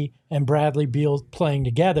 KD, and Bradley Beal playing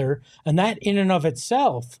together. And that, in and of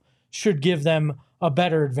itself, should give them a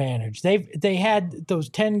better advantage. They had those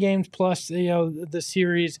 10 games plus the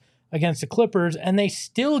series against the Clippers, and they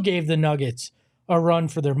still gave the Nuggets a run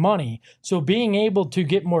for their money. So being able to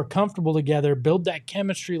get more comfortable together, build that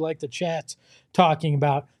chemistry like the chat's talking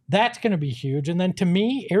about, that's going to be huge. And then to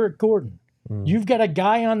me, Eric Gordon. You've got a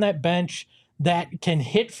guy on that bench that can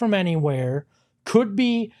hit from anywhere, could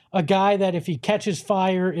be a guy that if he catches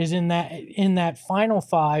fire is in that final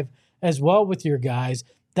five as well with your guys.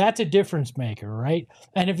 that's a difference maker, right?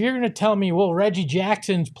 And if you're going to tell me, well, Reggie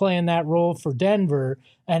Jackson's playing that role for Denver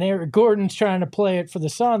and Eric Gordon's trying to play it for the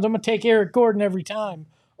Suns, I'm going to take Eric Gordon every time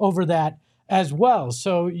over that as well.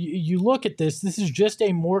 So you look at this is just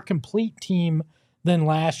a more complete team than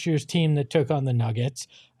last year's team that took on the Nuggets.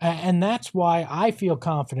 And that's why I feel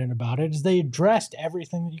confident about it, is they addressed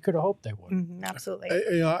everything that you could have hoped they would. Mm-hmm, absolutely.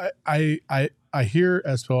 I hear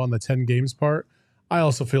Espo on the 10 games part. I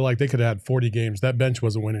also feel like they could have had 40 games. That bench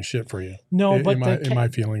wasn't winning shit for you. No, in but my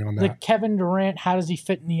feeling on the that. Kevin Durant, how does he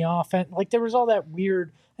fit in the offense? Like, there was all that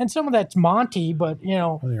weird, and some of that's Monty, but I think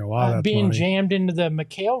a lot of that's being Monty. jammed into the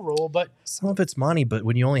McHale role. But Some of it's money, but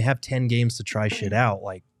when you only have 10 games to try shit out,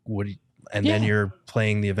 like then you're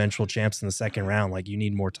playing the eventual champs in the second round, like you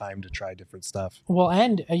need more time to try different stuff. well,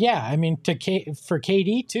 and I mean, for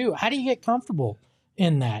KD too. How do you get comfortable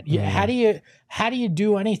in that? Yeah. How do you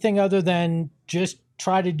do anything other than just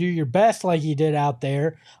try to do your best like you did out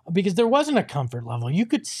there? Because there wasn't a comfort level. You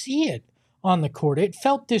could see it on the court. It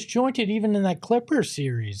felt disjointed even in that Clippers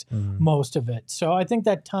series, most of it. So I think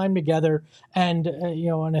that time together and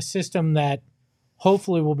in a system that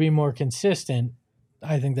hopefully will be more consistent,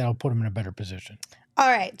 I think that'll put them in a better position. All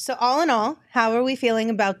right. So all in all, how are we feeling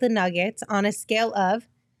about the Nuggets on a scale of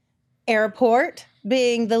airport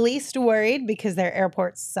being the least worried because their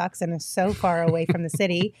airport sucks and is so far away from the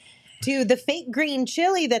city, to the fake green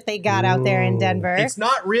chili that they got out there in Denver, It's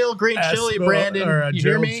not real green chili, Espo, Brandon. Or, You hear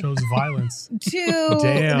Gerald me? chose violence. to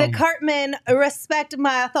Damn. the Cartman respect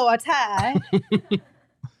my authority,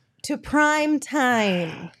 to prime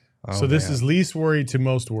time. So this is least worried to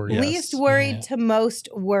most worried. Yes. Least worried to most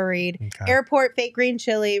worried. Okay. Airport, fake green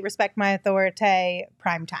chili, respect my authority,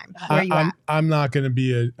 prime time. Where you at? I'm not going to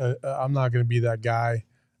be I'm not going to be that guy.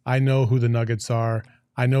 I know who the Nuggets are.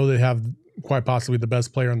 I know they have quite possibly the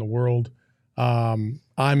best player in the world. I'm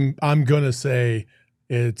going to say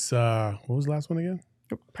it's what was the last one again?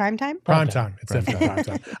 Prime time? Prime time. It's definitely prime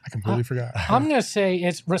time. I completely forgot. I'm going to say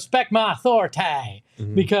it's respect my authority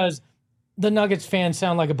because the Nuggets fans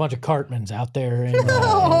sound like a bunch of Cartmans out there. And,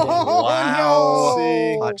 Oh,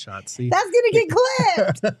 no. Hot shot. See, That's going to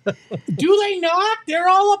get clipped. do they not? They're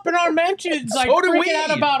all up in our mentions, like So do freaking we.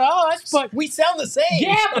 out about us. But we sound the same.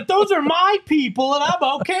 yeah, but those are my people, and I'm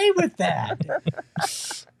okay with that.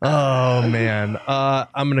 Oh man,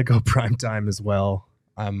 I'm gonna go prime time as well.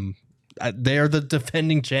 They are the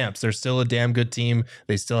defending champs. They're still a damn good team.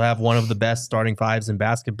 They still have one of the best starting fives in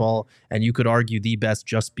basketball, and you could argue the best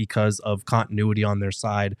just because of continuity on their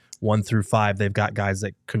side. 1 through 5, they've got guys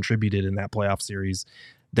that contributed in that playoff series.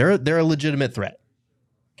 They're a legitimate threat.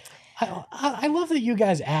 I love that you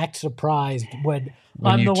guys act surprised when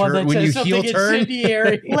I'm you the one that when says you something heel turn.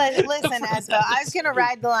 incendiary. Listen, Espo, I was going to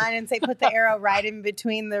ride the line and say put the arrow right in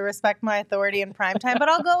between the respect my authority and prime time, but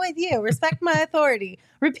I'll go with you. Respect my authority.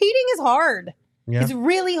 Repeating is hard. Yeah. It's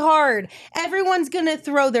really hard. Everyone's going to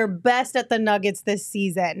throw their best at the Nuggets this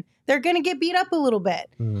season. They're going to get beat up a little bit.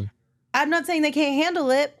 I'm not saying they can't handle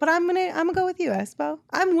it, but I'm gonna go with you, Espo.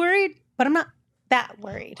 I'm worried, but I'm not that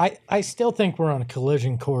worried. I still think we're on a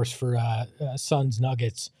collision course for Suns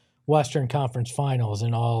Nuggets Western Conference Finals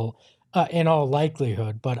in all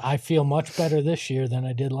likelihood. But I feel much better this year than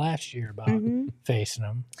I did last year about facing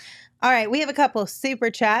them. All right, we have a couple super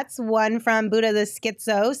chats. One from Buddha the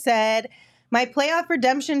Schizo said, "My playoff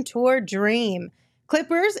redemption tour dream: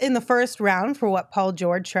 Clippers in the first round for what Paul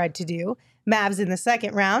George tried to do, Mavs in the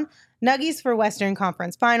second round, Nuggies for Western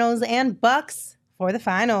Conference Finals, and Bucks for the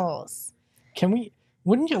finals."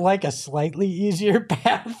 Wouldn't you like a slightly easier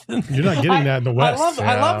path? You're not getting that in the West.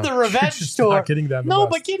 I love the revenge Just tour. not getting that in the No,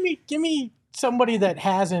 West. but give me somebody that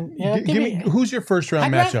hasn't. Yeah, Give me who's your first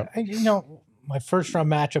round matchup? My first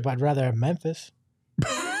round matchup, I'd rather have Memphis.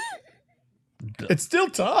 It's still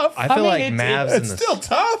tough. I feel like mean, Mavs. It's still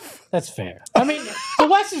tough. That's fair. I mean, the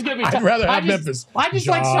West is going to be tough. I'd rather have Memphis. I just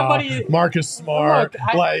like somebody. Marcus Smart.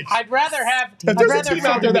 Look, I'd rather have. if there's a team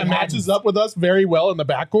out there that matches up with us very well in the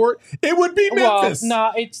backcourt, it would be Memphis.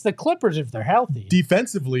 No, it's the Clippers if they're healthy.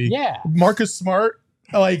 Defensively, Yeah. Marcus Smart.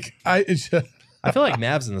 I feel like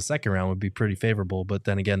Mavs in the second round would be pretty favorable, but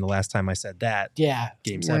then again, the last time I said that, Yeah.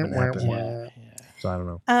 Game 7 happened. Yeah. So I don't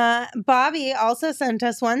know. Bobby also sent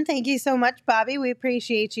us one. Thank you so much, Bobby. We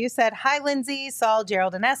appreciate you. Said, "Hi, Lindsay, Saul,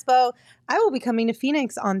 Gerald, and Espo. I will be coming to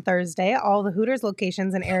Phoenix on Thursday. All the Hooters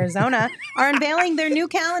locations in Arizona are unveiling their new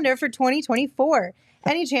calendar for 2024.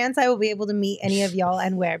 Any chance I will be able to meet any of y'all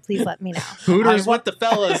and where, please let me know. Hooters with the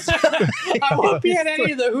fellas. I won't be at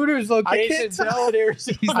any of the Hooters locations.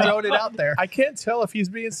 He's throwing it out there. I can't tell if he's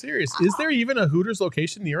being serious. Is there even a Hooters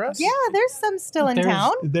location near us? Yeah, there's some still in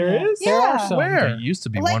town. There is? Yeah. There are some. Where? There used to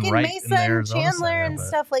be Like one in right Mesa in the and Arizona Chandler Center, and but-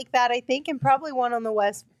 stuff like that, I think, and probably one on the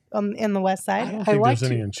west, in the west I side. don't I think like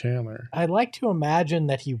there's any to- in Chandler. I like to imagine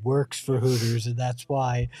that he works for Hooters, and that's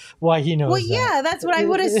why he knows. Well, that. yeah, that's what I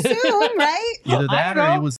would assume, right? Either I that don't or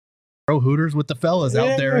he know. was throw Hooters with the fellas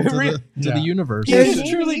out there into the Yeah. universe. He's Maybe.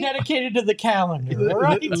 truly dedicated to the calendar. All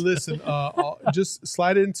right? Listen, I'll just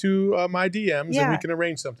slide into my DMs and Yeah. we can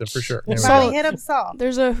arrange something for sure. There we Probably So hit up Saul.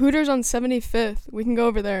 there's a Hooters on 75th. We can go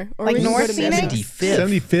over there, or Like we can North go to Phoenix? Mesa.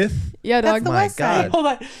 75th. Yeah, That's dog. the My west side. God. Hold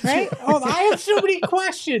on. Right? Hold on. I have so many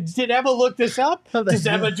questions. Did Emma look this up? Does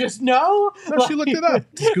Emma just know? No, she looked it up.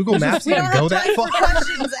 Does Google Maps We even don't go have that time far? for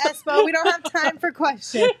questions, Espo. We don't have time for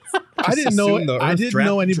questions. I didn't know. assume the I Earth didn't draft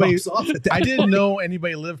know anybody. drops off at that I didn't know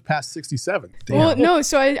anybody lived past 67. Well, no,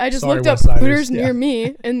 so I just Sorry, looked up Westsiders. Hooters Yeah. near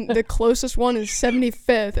me, and the closest one is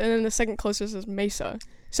 75th, and then the second closest is Mesa.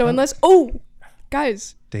 So unless,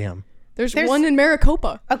 guys, Damn. there's There's- one in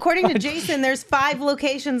Maricopa. According to Jason, there's 5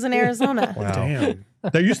 locations in Arizona. Wow. Damn.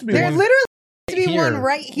 There used to be There one. literally used to be Here. one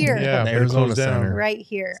right here. Yeah, The but it Arizona closed down. Center. Right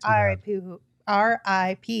here. too bad.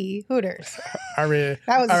 R.I.P. Hooters. That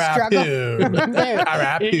That was a struggle. Even your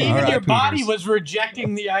R.I.P. body Hooters. was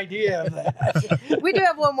rejecting the idea of that. We do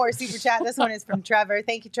have one more super chat. This one is from Trevor.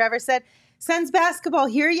 Thank you, Trevor. Said, Suns basketball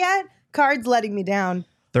here yet? Cards letting me down.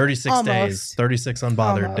 36 Almost. days. 36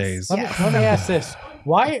 unbothered Almost. days. Let me, Yeah. let me ask this: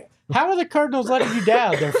 Why? How are the Cardinals letting you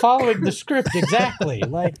down? They're following the script exactly.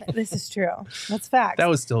 Like, This is true. That's facts. That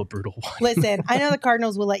was still a brutal one. Listen, I know the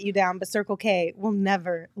Cardinals will let you down, but Circle K will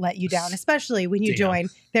never let you down, especially when you Damn. join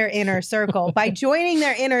their inner circle. By joining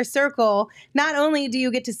their inner circle, not only do you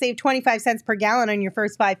get to save 25 cents per gallon on your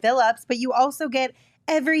first 5 fill-ups, but you also get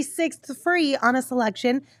every 6th free on a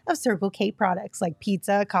selection of Circle K products like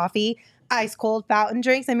pizza, coffee, ice cold fountain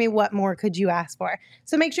drinks. I mean, what more could you ask for?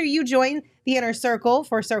 So make sure you join the inner circle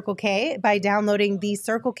for Circle K by downloading the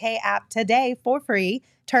Circle K app today for free.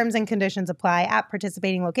 Terms and conditions apply at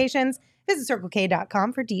participating locations. Visit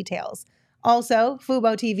CircleK.com for details. Also,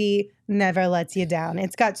 Fubo TV never lets you down.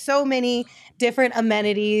 It's got so many different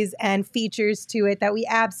amenities and features to it that we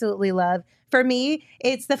absolutely love. For me,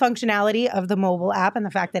 it's the functionality of the mobile app and the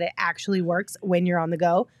fact that it actually works when you're on the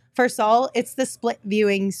go. For Saul, it's the split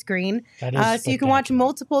viewing screen. that is So you can watch spectacular.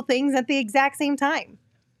 multiple things at the exact same time,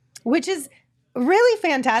 which is really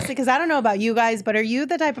fantastic because I don't know about you guys, but are you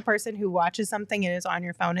the type of person who watches something and is on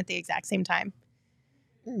your phone at the exact same time?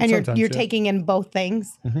 And Sometimes, you're yeah. taking in both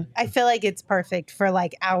things. Mhm. I feel like it's perfect for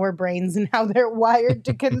like our brains and how they're wired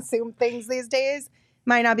to consume things these days.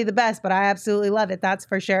 Might not be the best, but I absolutely love it. That's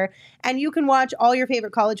for sure. And you can watch all your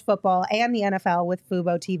favorite college football and the NFL with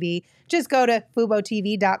Fubo TV. Just go to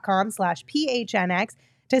FuboTV.com/PHNX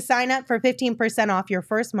to sign up for 15% off your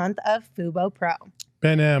first month of Fubo Pro.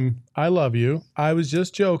 Ben M, I love you. I was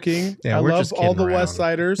just joking. Yeah, I we're love just all the kidding West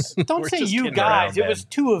Siders. Don't We're say just you kidding guys. around, It was man.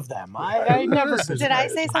 2 of them. I never. Did I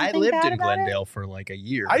say something I lived bad in about Glendale for like a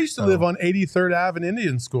year. I used to so live on 83rd Ave in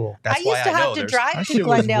Indian School. That's I why used to I know have to there's- drive that to shit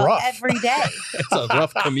was Glendale rough. every day. It's a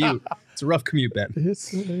rough commute. It's a rough commute, Ben.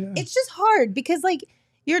 It's, yeah. It's just hard because like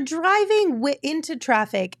you're driving into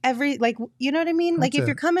traffic every you know what I mean? Like That's if it.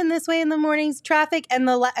 you're coming this way in the mornings, traffic and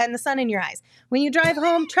the sun in your eyes. When you drive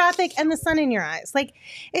home, traffic and the sun in your eyes. Like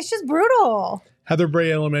it's just brutal. Heather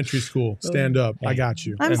Bray Elementary School. Stand up. I got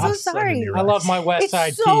you. I'm And so the sun in sorry. your I love eyes. my West It's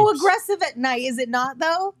Side so peeps. aggressive at night, is it not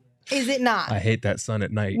though? Is it not? I hate that sun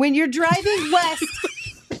at night. When you're driving west,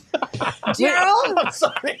 Gerald, I'm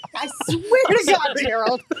sorry. I swear to God,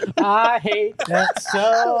 Gerald, I hate that so.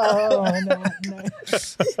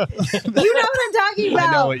 you know what I'm talking I know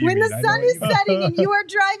about. what you When the mean. I know sun what is you mean. setting and you are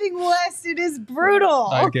driving west, it is brutal.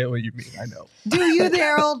 I get what you mean. I know. Do you,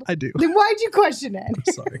 Gerald? I do. Then why'd you question it?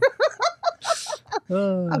 I'm sorry.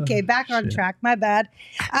 Okay, back on track. My bad.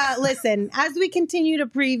 Listen, as we continue to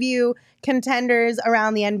preview contenders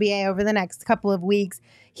around the NBA over the next couple of weeks,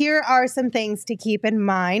 here are some things to keep in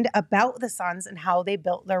mind about the Suns and how they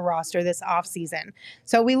built their roster this offseason.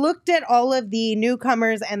 So we looked at all of the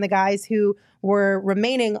newcomers and the guys who were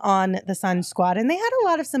remaining on the Suns squad, and they had a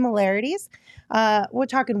lot of similarities. We're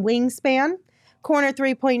talking wingspan, corner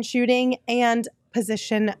three-point shooting, and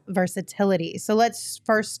position versatility. So let's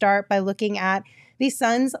first start by looking at the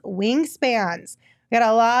Suns' wingspans. We got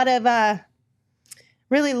a lot of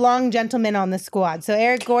really long gentlemen on the squad. So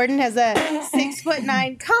Eric Gordon has a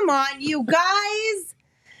 6'9". Come on, you guys!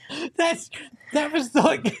 That was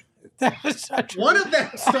like that was such. One of them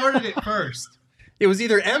started it first. It was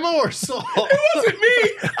either Emma or Saul. It wasn't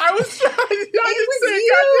me. I was trying. I didn't was say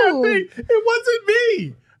you. a goddamn thing. It wasn't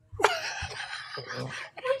me.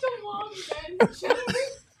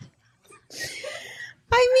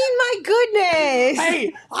 I mean, my goodness.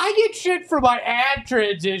 Hey, I get shit for my ad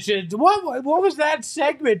transitions. What was that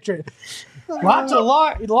segment? Lots of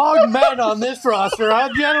long men on this roster, huh,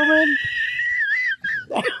 gentlemen?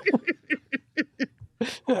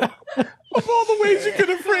 Of all the ways you could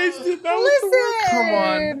have phrased it, that was the worst. Listen, Come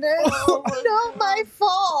on. it's not my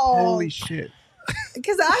fault. Holy shit.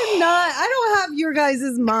 Because I don't have your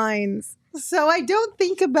guys' minds. So I don't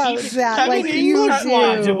think about that I like mean, you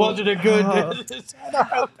English-wise, do. it wasn't a good.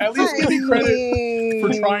 At least give me credit for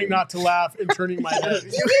mean, trying not to laugh and turning my head. You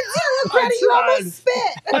get zero credit. You tried. almost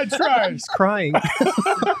spit. I tried. He's crying.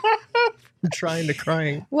 I'm trying to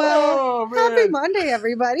crying. Well, happy Monday,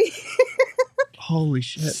 everybody. Holy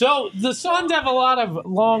shit. So the Suns have a lot of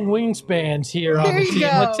long wingspans here on There the you team. go.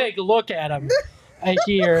 Let's take a look at them.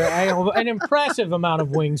 Here, I have an impressive amount of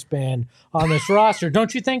wingspan on this roster.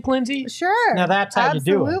 Don't you think, Lindsay? Sure. Now that's how you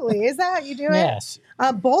do it. Absolutely. Is that how you do it? Yes.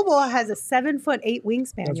 Bobo has a 7'8"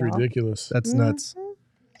 wingspan. That's y'all. ridiculous. That's nuts.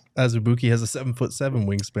 Azubuike has a 7'7"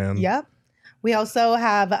 wingspan. Yep. We also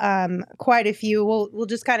have quite a few. We'll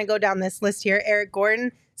just kind of go down this list here. Eric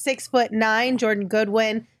Gordon, 6'9". Jordan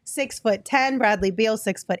Goodwin, 6'10". Bradley Beal,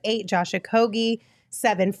 6'8". Josh Okogie,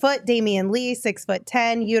 7 foot. Damian Lee,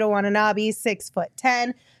 6'10". Yuta Watanabe,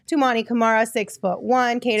 6'10". Tumani Kamara,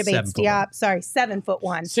 6'1". Keita Bates 7'1". Diop, sorry,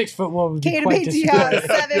 7'1". 6 foot one would be Keita quite Bates Diop,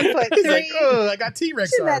 disappointing. 7'3". He's like, oh, I got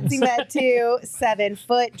T-Rex arms. Shinetsi Metu, 7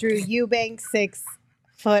 foot. Drew Eubanks,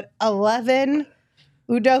 6'11".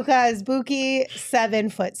 Udoka Azubuike,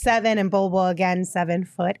 7'7", and Bobo again,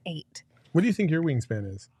 7'8". What do you think your wingspan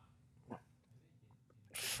is?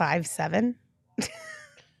 5'7".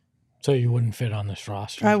 So you wouldn't fit on this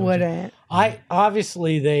roster. I would you? wouldn't. I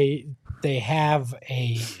obviously they have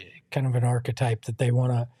a kind of an archetype that they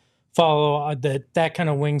want to follow. That kind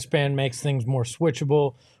of wingspan makes things more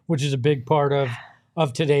switchable, which is a big part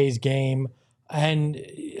of today's game, and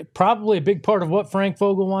probably a big part of what Frank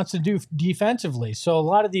Vogel wants to do defensively. So a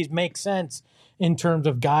lot of these make sense in terms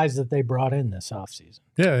of guys that they brought in this offseason.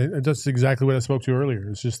 Yeah, that's exactly what I spoke to earlier.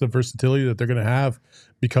 It's just the versatility that they're going to have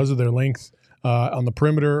because of their length on the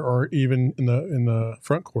perimeter or even in the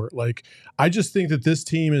front court. Like, I just think that this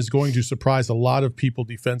team is going to surprise a lot of people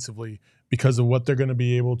defensively because of what they're going to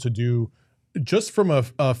be able to do just from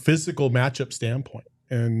a physical matchup standpoint.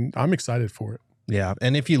 And I'm excited for it. Yeah,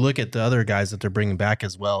 and if you look at the other guys that they're bringing back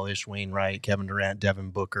as well, Ish Wainwright, Kevin Durant, Devin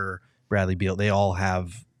Booker, Bradley Beal, they all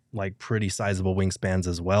have like pretty sizable wingspans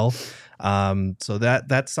as well. So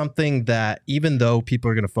that's something that even though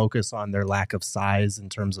people are going to focus on their lack of size in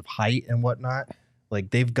terms of height and whatnot, like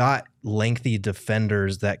they've got lengthy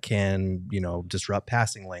defenders that can, disrupt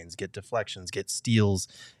passing lanes, get deflections, get steals.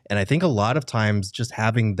 And I think a lot of times just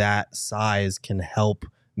having that size can help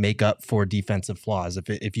make up for defensive flaws.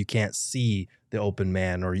 If you can't see the open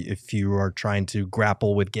man, or if you are trying to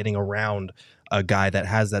grapple with getting around a guy that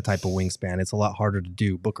has that type of wingspan, it's a lot harder to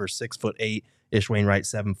do. Booker 6'8", Ish Wainwright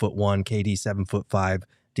 7'1", KD 7'5",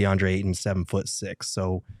 DeAndre Ayton 7'6".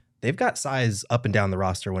 So they've got size up and down the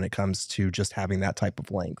roster when it comes to just having that type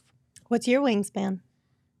of length. What's your wingspan?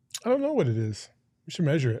 I don't know what it is. We should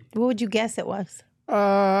measure it. What would you guess it was?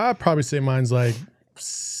 I'd probably say mine's like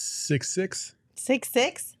 6'6".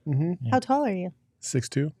 6'6"? Mm-hmm. How tall are you?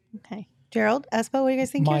 6'2". Okay. Gerald, Espo, what do you guys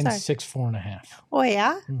think Mine's yours are? 6'4.5". Oh,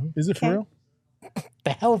 yeah? Is it for Okay. real?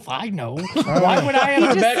 The hell if I know. Why would I You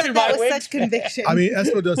ever just measure said my that with such wingspan? conviction. I mean,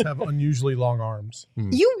 Espo does have unusually long arms.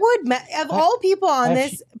 You would, of all people on Actually-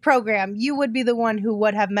 this program, you would be the one who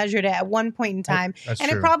would have measured it at one point in time. That's And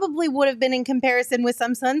true. it probably would have been in comparison with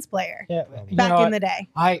some Suns player Yeah, you back know, in the day.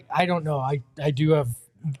 I don't know. I do have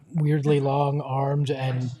weirdly long arms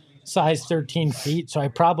and size 13 feet, so I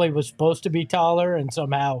probably was supposed to be taller and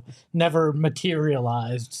somehow never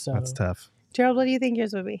materialized. So That's tough. Gerald, what do you think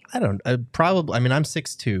yours would be? I'm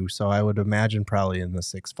 6'2", so I would imagine probably in the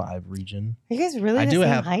 6'5" region. Are you guys really I the do same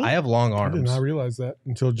have height? I have long I did arms. not realize that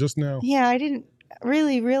until just now. Yeah, I didn't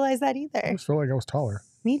really realize that I either. just felt like I was taller.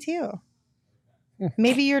 Me too.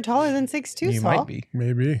 Maybe you're taller than 6'2", You Saul. might be.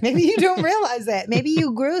 Maybe. Maybe you don't realize it. Maybe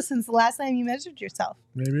you grew since the last time you measured yourself.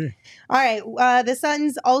 Maybe. All right. The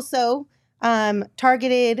Suns also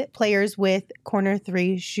targeted players with corner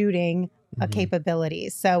three shooting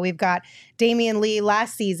capabilities. So we've got Damian Lee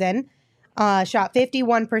last season shot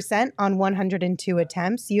 51% on 102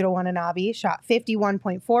 attempts. Yuta Watanabe shot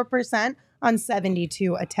 51.4% on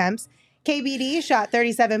 72 attempts. KBD shot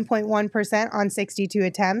 37.1% on 62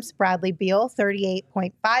 attempts. Bradley Beal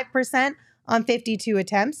 38.5% on 52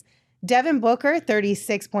 attempts. Devin Booker,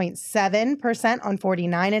 36.7% on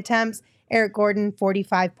 49 attempts. Eric Gordon,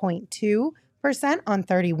 45.2% on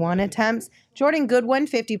 31 attempts. Jordan Goodwin,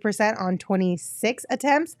 50% on 26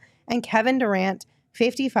 attempts. And Kevin Durant,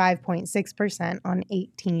 55.6% on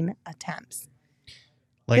 18 attempts.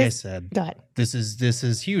 I said, Go ahead. this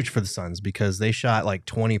is huge for the Suns because they shot like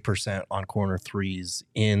 20% on corner threes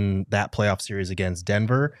in that playoff series against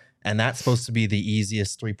Denver. And that's supposed to be the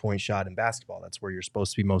easiest 3-point shot in basketball. That's where you're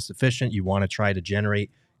supposed to be most efficient. You want to try to generate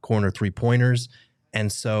corner 3-pointers. And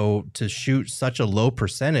so to shoot such a low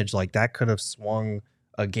percentage, like that could have swung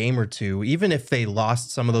a game or two. Even if they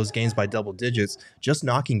lost some of those games by double digits, just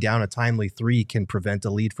knocking down a timely 3 can prevent a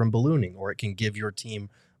lead from ballooning, or it can give your team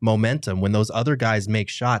momentum. When those other guys make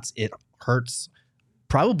shots, it hurts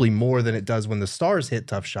probably more than it does when the stars hit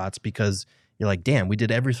tough shots, because you're like, damn, we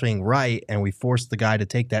did everything right and we forced the guy to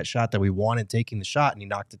take that shot that we wanted taking the shot and he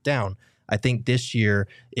knocked it down. I think this year,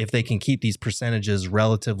 if they can keep these percentages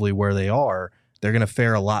relatively where they are, they're going to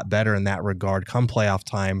fare a lot better in that regard come playoff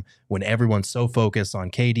time, when everyone's so focused on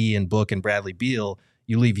KD and Book and Bradley Beal.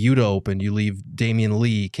 You leave Yuta open, you leave Damian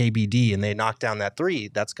Lee, KBD, and they knock down that 3,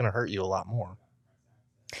 that's going to hurt you a lot more.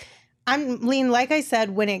 I'm lean, like I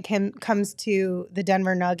said, when it comes to the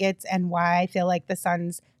Denver Nuggets and why I feel like the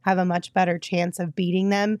Suns have a much better chance of beating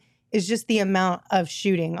them is just the amount of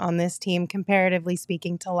shooting on this team, comparatively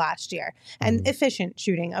speaking, to last year. And efficient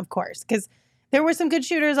shooting, of course, because there were some good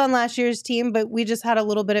shooters on last year's team, but we just had a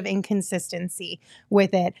little bit of inconsistency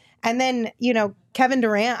with it. And then, Kevin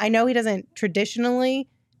Durant, I know he doesn't traditionally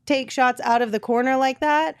take shots out of the corner like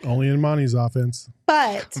that. Only in Monty's offense.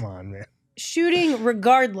 But Come on, man. Shooting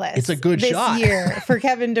regardless, it's a good shot this year for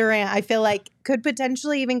Kevin Durant, I feel like could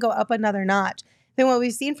potentially even go up another notch than what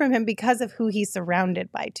we've seen from him because of who he's surrounded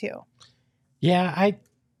by too. Yeah,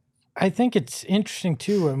 I think it's interesting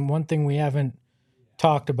too, and one thing we haven't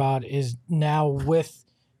talked about is now with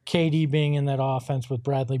KD being in that offense with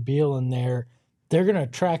Bradley Beal in there, they're going to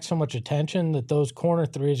attract so much attention that those corner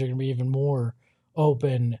threes are going to be even more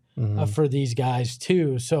open for these guys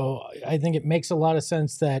too. So I think it makes a lot of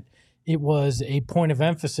sense that it was a point of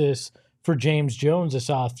emphasis for James Jones this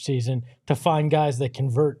offseason to find guys that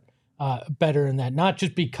convert better in that, not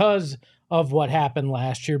just because of what happened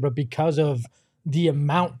last year, but because of the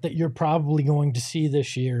amount that you're probably going to see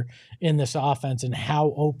this year in this offense and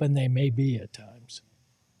how open they may be at times.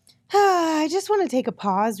 I just want to take a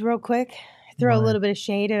pause real quick, throw a little bit of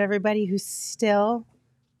shade at everybody who's still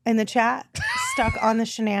in the chat, stuck on the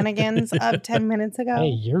shenanigans of 10 minutes ago. Hey,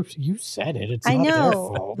 you said it. It's I not their know,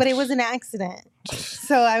 fault. but it was an accident.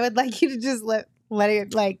 So I would like you to just let it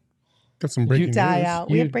Got some breaking die news. out.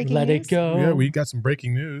 We have breaking let news. it go. Yeah, we got some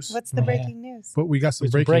breaking news. What's the breaking news? But we got some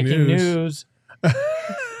It's breaking news.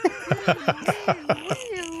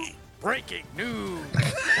 Breaking news.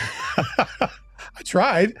 I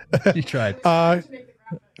tried. You tried.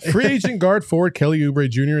 Free agent guard forward Kelly Oubre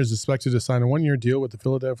Jr. is expected to sign a 1-year deal with the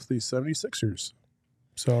Philadelphia 76ers.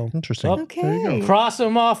 So Interesting. Okay. There you go. Cross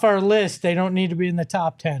them off our list. They don't need to be in the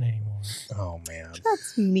top 10 anymore. Oh, man.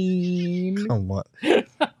 That's mean. Come on.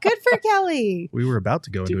 Good for Kelly. We were about to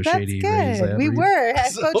go into a That's shady good. raise. We were.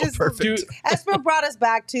 So perfect. Espo brought us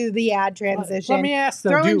back to the ad transition. Let me ask though,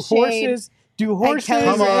 Throwing do shade horses Kelly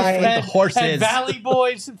Come on Oubre. with the horses. and Valley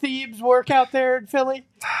Boys Thebes work out there in Philly?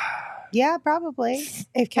 Yeah, probably.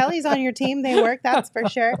 If Kelly's on your team, they work. That's for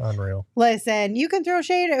sure. Unreal. Listen, you can throw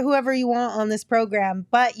shade at whoever you want on this program,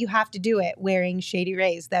 but you have to do it wearing Shady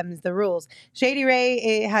Rays. Them's the rules. Shady Ray,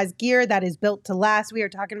 it has gear that is built to last. We are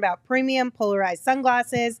talking about premium polarized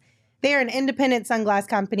sunglasses. They are an independent sunglass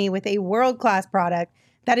company with a world-class product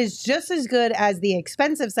that is just as good as the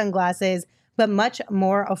expensive sunglasses, but much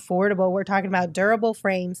more affordable. We're talking about durable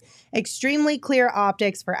frames, extremely clear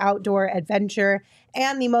optics for outdoor adventure,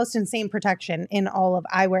 and the most insane protection in all of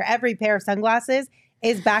eyewear. Every pair of sunglasses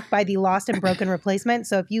is backed by the lost and broken replacement.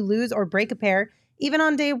 So if you lose or break a pair, even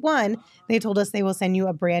on day one, they told us they will send you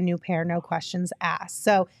a brand new pair, no questions asked.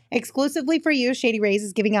 So exclusively for you, Shady Rays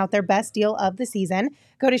is giving out their best deal of the season.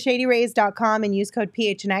 Go to shadyrays.com and use code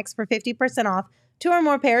PHNX for 50% off 2 or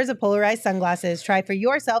more pairs of polarized sunglasses. Try for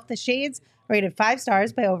yourself the shades rated 5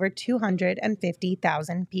 stars by over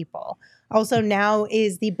 250,000 people. Also, now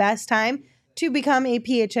is the best time to become a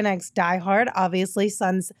PHNX diehard. Obviously,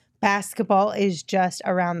 Suns basketball is just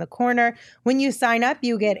around the corner. When you sign up,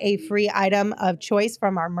 you get a free item of choice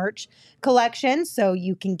from our merch collection, so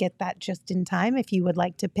you can get that just in time if you would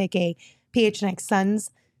like to pick a PHNX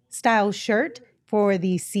Suns style shirt for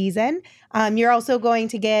the season. You're also going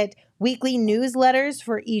to get weekly newsletters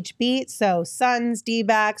for each beat. So Suns,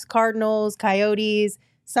 D-backs, Cardinals, Coyotes,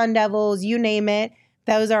 Sun Devils, you name it,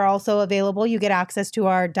 Those are also available. You get access to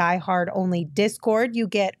our Die Hard only Discord. You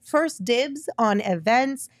get first dibs on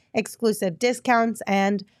events, exclusive discounts,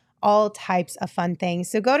 and all types of fun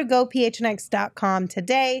things. So go to gophnx.com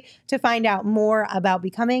today to find out more about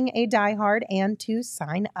becoming a Die Hard and to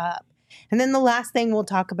sign up. And then the last thing we'll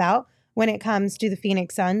talk about when it comes to the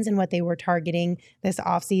Phoenix Suns and what they were targeting this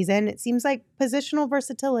offseason, it seems like positional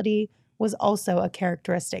versatility was also a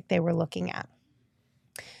characteristic they were looking at.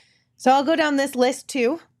 So I'll go down this list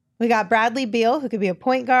too. We got Bradley Beal, who could be a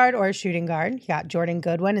point guard or a shooting guard. You got Jordan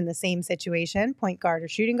Goodwin in the same situation, point guard or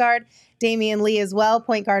shooting guard. Damian Lee as well,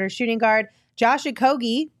 point guard or shooting guard. Josh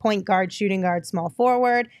Okogie, point guard, shooting guard, small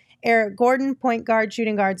forward. Eric Gordon, point guard,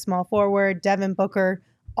 shooting guard, small forward. Devin Booker,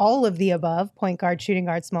 all of the above, point guard, shooting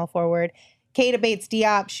guard, small forward. Keita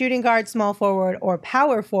Bates-Diop, shooting guard, small forward, or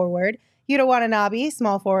power forward. Yuta Watanabe,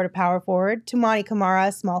 small forward or power forward. Tumani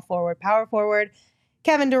Kamara, small forward, power forward.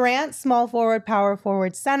 Kevin Durant, small forward, power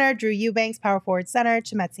forward, center. Drew Eubanks, power forward, center.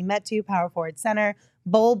 Chimezie Metu, power forward, center.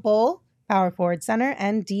 Bol, power forward, center.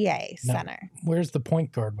 And DA, center. Where's the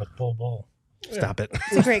point guard with Bol? Stop it.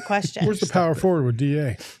 It's a great question. Where's the power forward with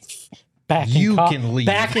DA? You can leave.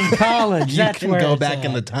 Back in college. You That's can where go it's back at.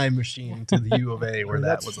 in the time machine to the U of A where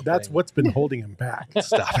that was a That's thing. what's been holding him back.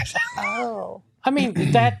 Stop it. Oh. I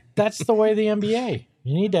mean, that's the way of the NBA.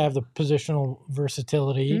 You need to have the positional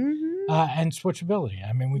versatility and switchability.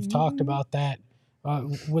 I mean, we've talked about that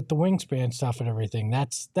with the wingspan stuff and everything.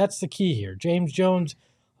 That's the key here. James Jones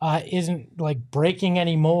isn't like breaking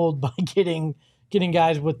any mold by getting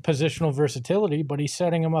guys with positional versatility, but he's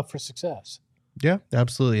setting them up for success. Yeah,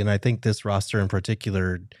 absolutely. And I think this roster in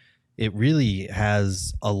particular, it really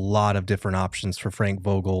has a lot of different options for Frank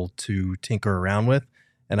Vogel to tinker around with.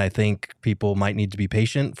 And I think people might need to be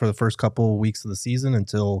patient for the first couple of weeks of the season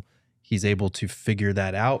until he's able to figure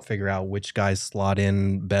out which guys slot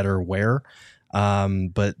in better where.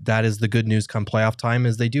 But that is the good news come playoff time,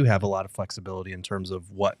 is they do have a lot of flexibility in terms of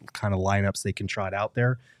what kind of lineups they can trot out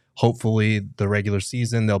there. Hopefully the regular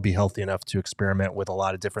season, they'll be healthy enough to experiment with a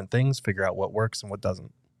lot of different things, figure out what works and what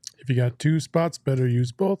doesn't. If you got two spots, better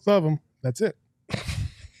use both of them. That's it.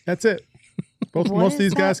 That's it. Most of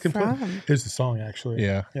these guys can play. Here's the song, actually.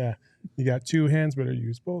 Yeah. Yeah. You got two hands, better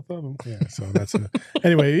use both of them. Yeah. So that's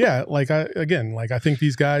anyway. Yeah. I think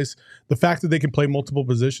these guys, the fact that they can play multiple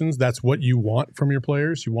positions, that's what you want from your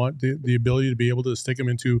players. You want the ability to be able to stick them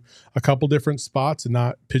into a couple different spots and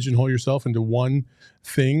not pigeonhole yourself into one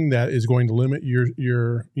thing that is going to limit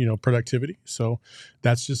your productivity. So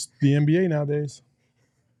that's just the NBA nowadays.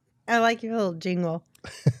 I like your little jingle.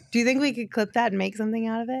 Do you think we could clip that and make something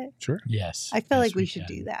out of it? Sure. Yes. I feel Yes, like we should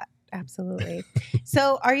do that. Absolutely.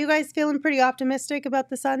 So are you guys feeling pretty optimistic about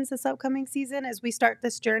the Suns this upcoming season as we start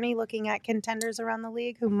this journey looking at contenders around the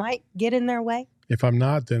league who might get in their way? If I'm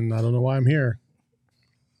not, then I don't know why I'm here.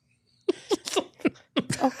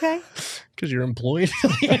 Okay. Because you're employed.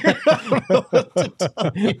 I don't know what to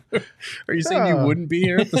tell you. Are you saying you wouldn't be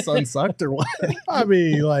here if the Suns sucked or what? I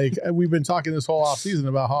mean, we've been talking this whole offseason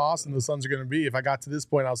about how awesome the Suns are going to be. If I got to this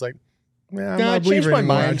point, I was like, man, I'm not a believer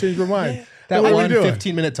anymore. I changed my mind. That what are we one doing?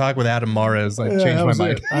 15-minute talk with Adam Mares, I changed my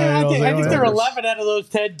mind. I think there are 11 out of those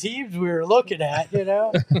 10 teams we were looking at,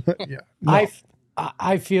 Yeah. No.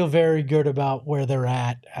 I feel very good about where they're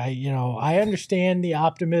at. I understand the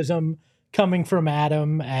optimism coming from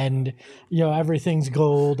Adam and, everything's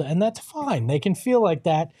gold, and that's fine. They can feel like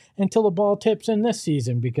that until the ball tips in this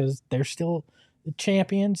season because they're still the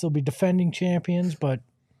champions. They'll be defending champions, but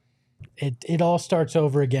it all starts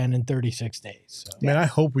over again in 36 days. So. Man, I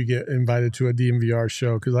hope we get invited to a DMVR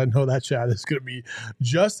show because I know that chat is going to be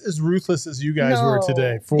just as ruthless as you guys were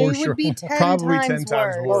today, for sure. Would be 10 Probably times 10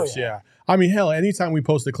 times worse. Oh, yeah. Yeah. I mean, hell, anytime we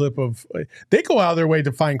post a clip of, they go out of their way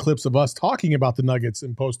to find clips of us talking about the Nuggets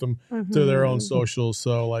and post them to their own socials.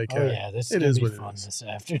 So, This is it going is to be what fun it is. this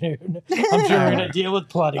afternoon. I'm sure we're going to deal with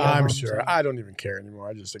plenty of I'm them, sure. so. I don't even care anymore.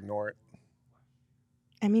 I just ignore it.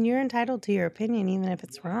 I mean, you're entitled to your opinion even if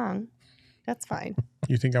it's wrong. That's fine.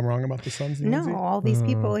 You think I'm wrong about the Suns? No, all these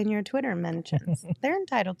people in your Twitter mentions, they're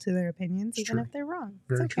entitled to their opinions even true. if they're wrong.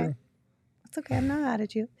 Very It's okay. true. It's okay. I'm not mad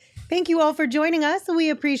at you. Thank you all for joining us. We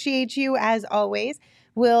appreciate you as always.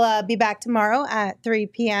 We'll be back tomorrow at 3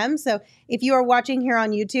 p.m. So if you are watching here on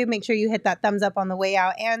YouTube, make sure you hit that thumbs up on the way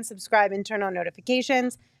out and subscribe and turn on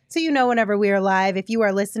notifications so you know whenever we are live. If you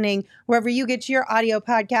are listening wherever you get your audio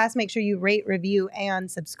podcast, make sure you rate, review,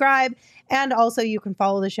 and subscribe. And also you can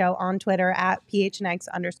follow the show on Twitter at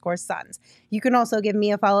PHNX_Suns. You can also give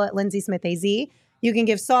me a follow at Lindsay Smith AZ. You can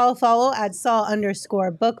give Saul a follow at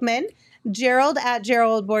Saul_Bookman. Gerald at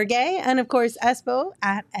Gerald Bourget, and of course, Espo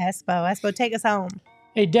at Espo. Espo, take us home.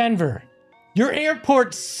 Hey, Denver, your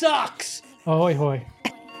airport sucks. Ahoy, hoy.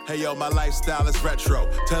 Hey yo, my lifestyle is retro.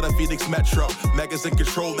 Tell the Phoenix Metro. Megas in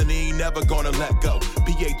control and he ain't never gonna let go.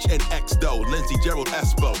 PHNX though, Lindsey, Gerald,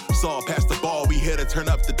 Espo. Saw past the ball, we here to turn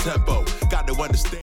up the tempo. Got to understand.